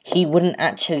that he wouldn't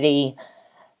actually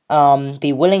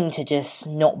be willing to just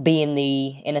not be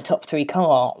in a top 3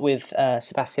 car with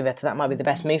Sebastian Vettel. That might be the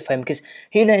best move for him, because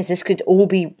who knows, this could all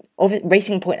be...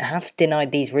 Racing Point have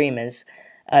denied these rumours,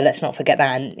 let's not forget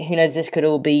that, and who knows, this could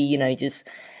all be,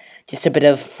 just a bit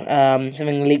of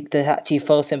something leaked that's actually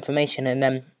false information. And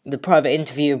then the private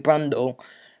interview of Brundle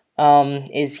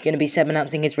is going to be Seb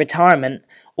announcing his retirement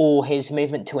or his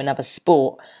movement to another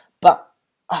sport. But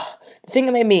the thing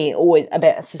that made me always a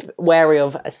bit wary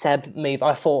of a Seb move,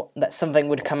 I thought that something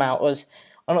would come out, was,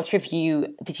 I'm not sure if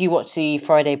did you watch the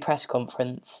Friday press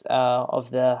conference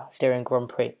of the Styrian Grand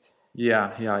Prix?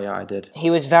 Yeah, I did. He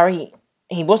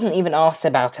wasn't even asked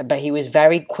about it, but he was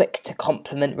very quick to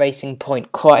compliment Racing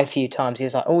Point quite a few times. He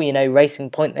was like, Racing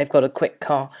Point, they've got a quick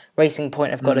car. Racing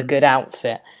Point have got a good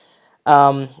outfit.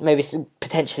 Maybe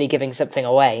potentially giving something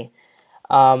away.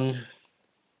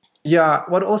 Yeah,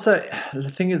 what also, the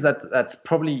thing is that's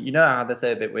probably, you know how they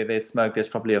say that where there's smoke, there's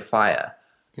probably a fire.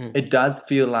 It does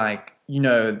feel like,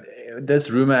 this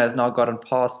rumor has now gotten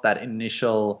past that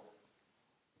initial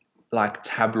like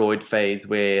tabloid phase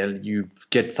where you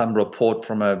get some report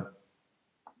from a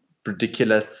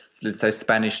ridiculous, let's say,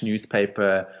 Spanish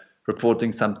newspaper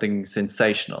reporting something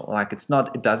sensational. Like it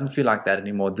doesn't feel like that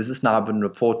anymore. This has now been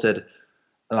reported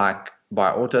like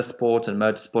by Autosport and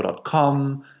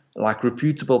motorsport.com, like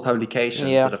reputable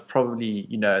publications that have probably,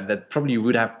 that probably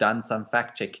would have done some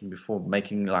fact checking before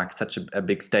making like such a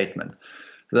big statement.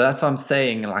 So that's what I'm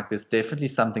saying. Like, there's definitely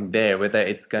something there. Whether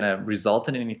it's going to result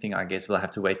in anything, I guess we'll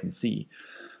have to wait and see.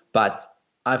 But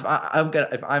if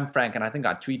I'm frank, and I think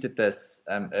I tweeted this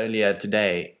earlier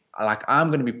today, like, I'm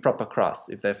going to be proper cross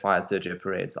if they fire Sergio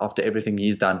Perez after everything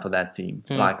he's done for that team.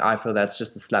 Like, I feel that's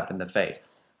just a slap in the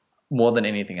face more than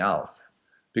anything else.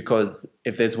 Because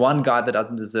if there's one guy that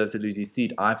doesn't deserve to lose his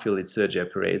seat, I feel it's Sergio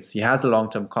Perez. He has a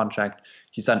long-term contract.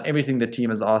 He's done everything the team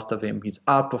has asked of him. He's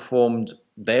outperformed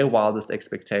their wildest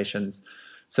expectations.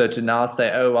 So to now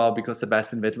say, oh, well, because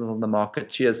Sebastian Vettel's on the market,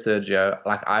 cheers, Sergio.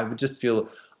 Like, I would just feel,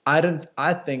 I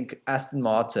think Aston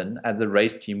Martin as a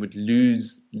race team would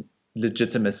lose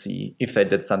legitimacy if they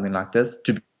did something like this,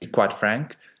 to be quite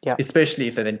frank. Yeah. Especially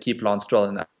if they then keep Lance Stroll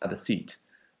in the other seat.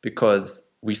 Because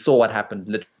we saw what happened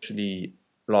literally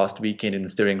last weekend in the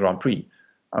Styrian Grand Prix.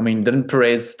 I mean, didn't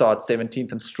Perez start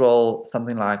 17th and Stroll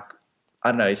something like,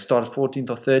 I don't know, he started 14th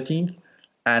or 13th,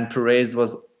 and Perez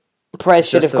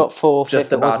should have got fourth,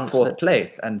 just about fourth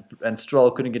place, and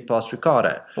Stroll couldn't get past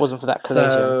Ricciardo. Wasn't for that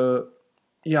collision. So,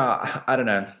 yeah, I don't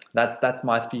know. That's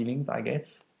my feelings, I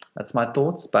guess. That's my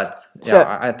thoughts, but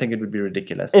I think it would be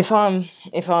ridiculous. If I'm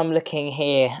looking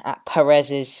here at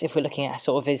Perez's, if we're looking at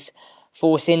sort of his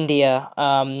Force India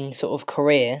sort of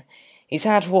career, he's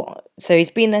had so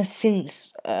he's been there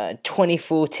since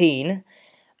 2014,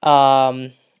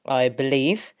 I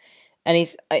believe,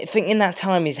 and I think in that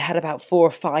time he's had about 4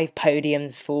 or 5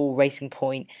 podiums for Racing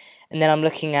Point, and then I'm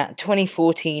looking at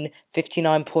 2014,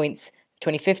 59 points,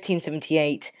 2015,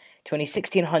 78,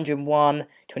 2016, 101,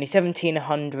 2017,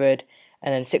 100,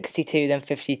 and then 62, then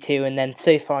 52, and then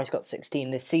so far he's got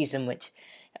 16 this season, which,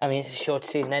 I mean, it's a short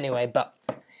season anyway, but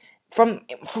From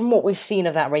what we've seen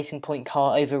of that Racing Point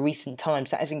car over recent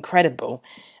times, that is incredible.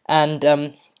 And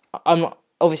I'm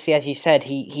obviously, as you said,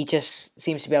 he just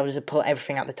seems to be able to pull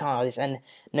everything out the tyres, and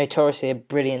notoriously a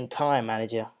brilliant tyre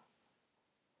manager.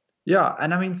 Yeah,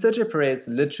 and I mean, Sergio Perez,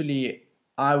 literally,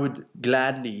 I would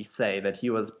gladly say that he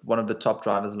was one of the top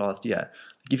drivers last year.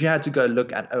 If you had to go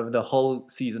look at over the whole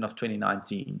season of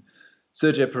 2019,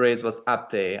 Sergio Perez was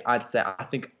up there. I'd say, I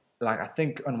think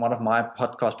on one of my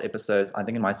podcast episodes, I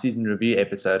think in my season review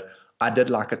episode, I did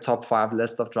like a top 5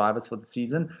 list of drivers for the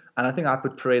season. And I think I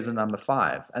put Perez on number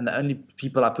 5. And the only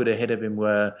people I put ahead of him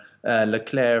were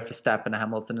Leclerc, Verstappen,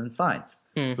 Hamilton, and Sainz,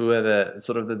 who were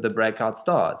the breakout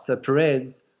stars. So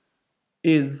Perez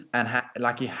is, and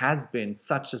he has been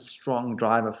such a strong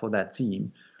driver for that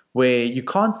team, where you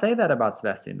can't say that about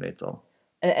Sebastian Vettel.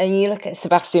 And you look at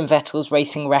Sebastian Vettel's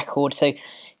racing record. So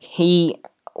he,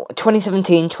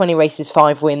 2017, 20 races,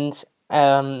 5 wins,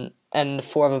 and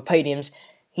 4 other podiums.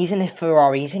 He's in a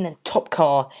Ferrari, he's in a top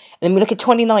car. And then we look at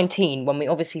 2019, when we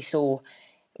obviously saw,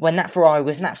 when that Ferrari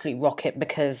was an absolute rocket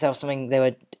because there was something, they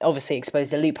were obviously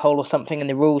exposed a loophole or something in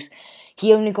the rules.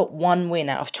 He only got 1 win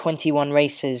out of 21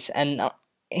 races, and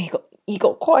he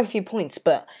got quite a few points,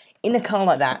 but in a car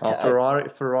like that... Ferrari,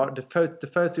 the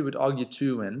first we would argue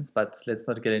 2 wins, but let's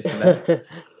not get into that.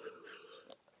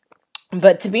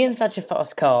 But to be in such a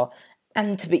fast car,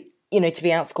 and to be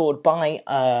outscored by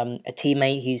a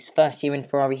teammate whose first year in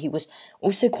Ferrari, he was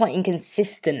also quite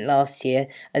inconsistent last year.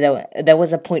 There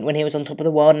was a point when he was on top of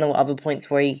the world, and there were other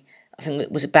points where I think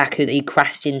it was at Baku that he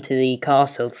crashed into the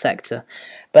castle sector.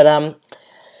 But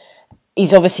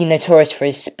he's obviously notorious for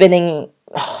his spinning.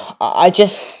 I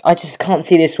just can't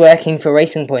see this working for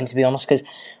Racing Point, to be honest, because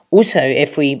also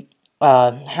if we...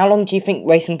 how long do you think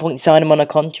Racing Point sign him on a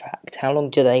contract? How long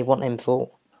do they want him for?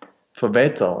 For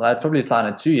Vettel, I'd probably sign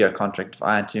a 2-year contract if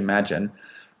I had to imagine.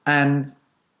 And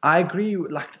I agree.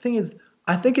 Like, the thing is,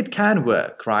 I think it can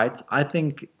work, right? I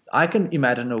think I can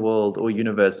imagine a world or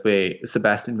universe where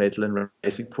Sebastian Vettel and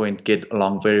Racing Point get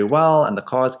along very well, and the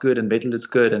car is good, and Vettel is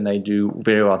good, and they do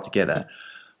very well together.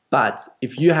 But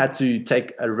if you had to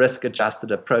take a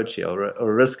risk-adjusted approach here, or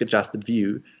a risk-adjusted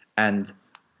view, and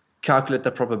calculate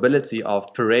the probability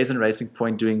of Perez and Racing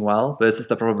Point doing well versus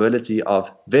the probability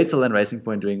of Vettel and Racing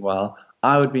Point doing well,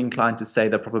 I would be inclined to say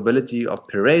the probability of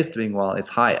Perez doing well is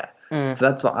higher. So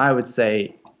that's why I would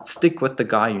say stick with the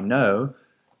guy you know.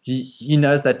 He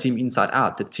knows that team inside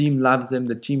out. The team loves him.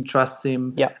 The team trusts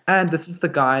him. Yeah. And this is the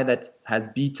guy that has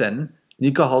beaten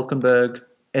Nico Hülkenberg,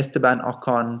 Esteban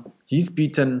Ocon. He's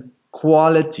beaten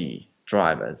quality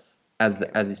drivers as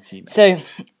his team. So,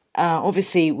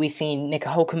 obviously, we've seen Nico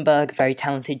Hülkenberg, very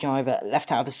talented driver,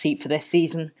 left out of a seat for this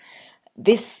season.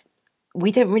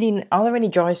 We don't really. Are there any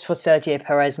drives for Sergio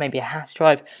Perez? Maybe a Haas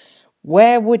drive.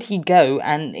 Where would he go?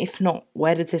 And if not,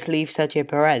 where does this leave Sergio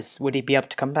Perez? Would he be able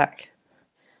to come back?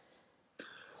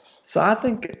 So I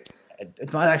think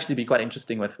it might actually be quite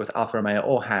interesting with Alfa Romeo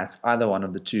or Haas, either one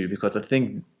of the two, because I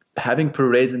think having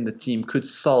Perez in the team could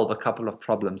solve a couple of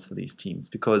problems for these teams,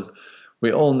 because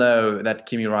we all know that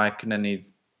Kimi Raikkonen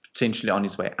is potentially on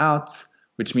his way out,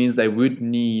 which means they would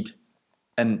need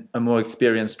a more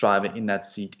experienced driver in that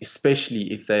seat,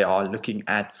 especially if they are looking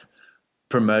at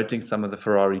promoting some of the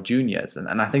Ferrari juniors.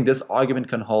 And I think this argument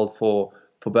can hold for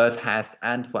both Haas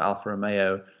and for Alfa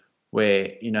Romeo,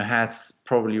 where, Haas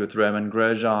probably with Roman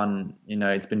Grosjean,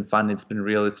 it's been fun, it's been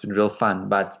real fun,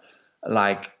 but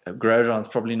like Grosjean's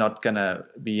probably not going to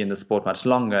be in the sport much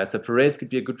longer. So Perez could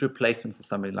be a good replacement for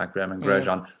somebody like Roman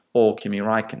Grosjean or Kimi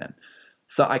Raikkonen.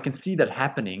 So I can see that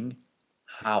happening.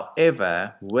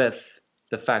 However, with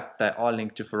the fact they are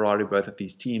linked to Ferrari, both of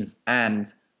these teams,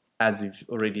 and as we've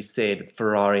already said,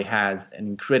 Ferrari has an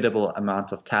incredible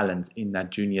amount of talent in that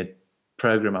junior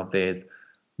program of theirs,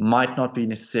 might not be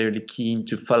necessarily keen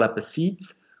to fill up a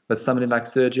seat with somebody like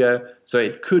Sergio. So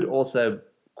it could also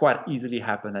quite easily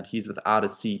happen that he's without a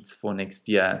seat for next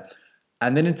year.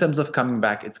 And then in terms of coming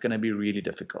back, it's going to be really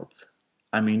difficult.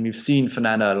 I mean, we've seen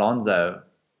Fernando Alonso,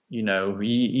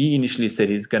 he initially said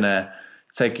he's going to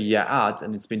take a year out,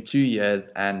 and it's been 2 years.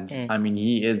 And I mean,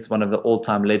 he is one of the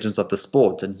all-time legends of the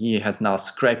sport, and he has now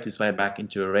scraped his way back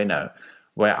into a Renault,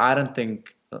 where I don't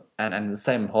think, and the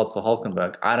same holds for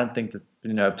Hülkenberg, I don't think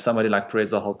that, somebody like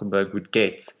Perez or Hülkenberg would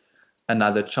get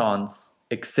another chance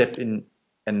except in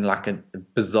like a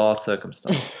bizarre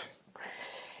circumstance.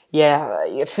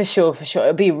 Yeah, for sure.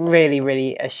 It'd be really,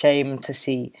 really a shame to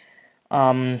see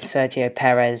Sergio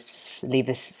Perez leave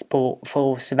this sport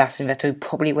for Sebastian Vettel, who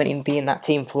probably won't even be in that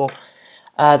team for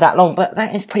that long. But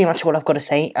that is pretty much all I've got to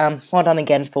say. Well done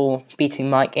again for beating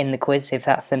Mike in the quiz, if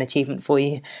that's an achievement for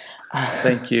you.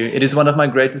 Thank you. It is one of my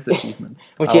greatest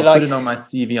achievements. I'll put it on my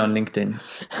CV on LinkedIn.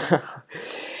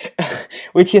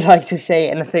 Would you like to say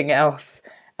anything else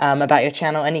about your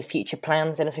channel? Any future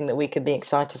plans? Anything that we could be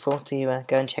excited for to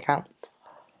go and check out?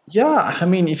 Yeah, I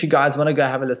mean, if you guys want to go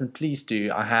have a listen, please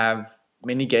do. I have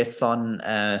many guests on.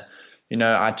 I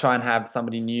try and have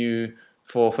somebody new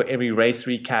for every race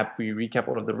recap. We recap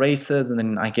all of the races, and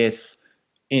then I guess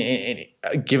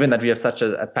given that we have such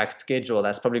a packed schedule,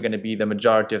 that's probably going to be the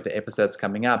majority of the episodes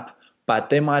coming up. But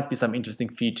there might be some interesting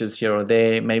features here or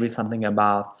there, maybe something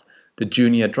about the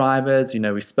junior drivers.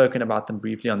 We've spoken about them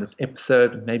briefly on this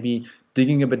episode, maybe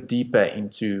digging a bit deeper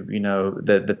into,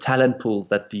 the talent pools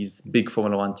that these big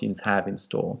Formula One teams have in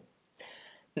store.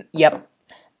 Yep.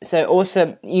 So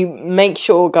also, you make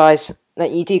sure, guys,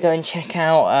 that you do go and check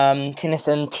out Tinus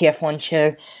and Tf1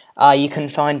 Show. You can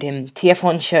find him,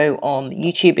 Tf1 Show, on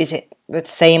YouTube. Is it the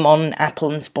same on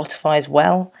Apple and Spotify as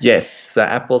well? Yes, so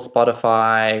Apple,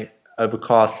 Spotify,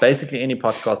 Overcast, basically any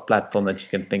podcast platform that you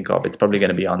can think of, it's probably going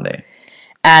to be on there.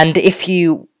 And if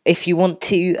you want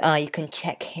to, you can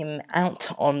check him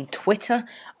out on Twitter,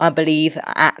 I believe,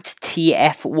 at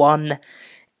Tf1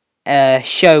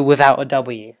 Show without a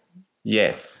W.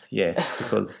 Yes,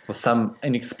 because for some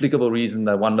inexplicable reason,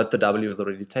 the one with the W was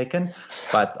already taken.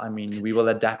 But, I mean, we will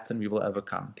adapt and we will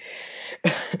overcome.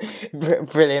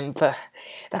 Brilliant. But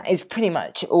that is pretty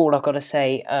much all I've got to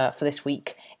say for this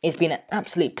week. It's been an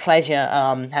absolute pleasure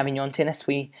having you on, Tinus.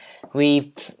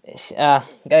 We've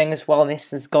going as well. This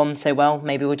has gone so well.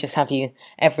 Maybe we'll just have you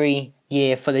every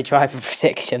year for the driver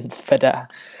predictions.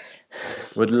 But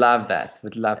would love that.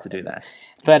 Would love to do that.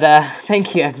 But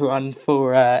thank you everyone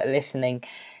for listening.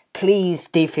 Please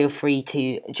do feel free to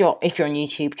if you're on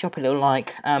YouTube, drop a little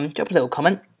like, drop a little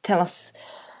comment. Tell us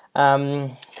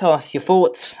your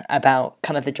thoughts about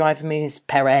kind of the driver moves,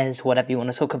 Perez, whatever you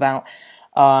want to talk about.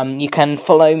 You can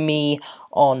follow me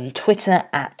on Twitter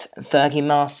at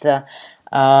FergieMaster.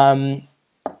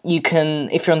 you can,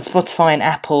 if you're on Spotify and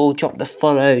Apple, drop the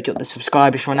follow, drop the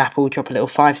subscribe. If you're on Apple, drop a little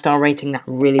 5-star rating. That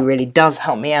really, really does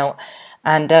help me out.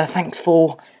 And thanks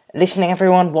for listening,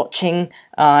 everyone, watching.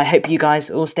 I hope you guys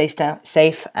all stay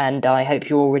safe, and I hope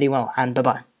you're all really well. And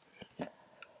bye-bye.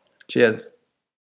 Cheers.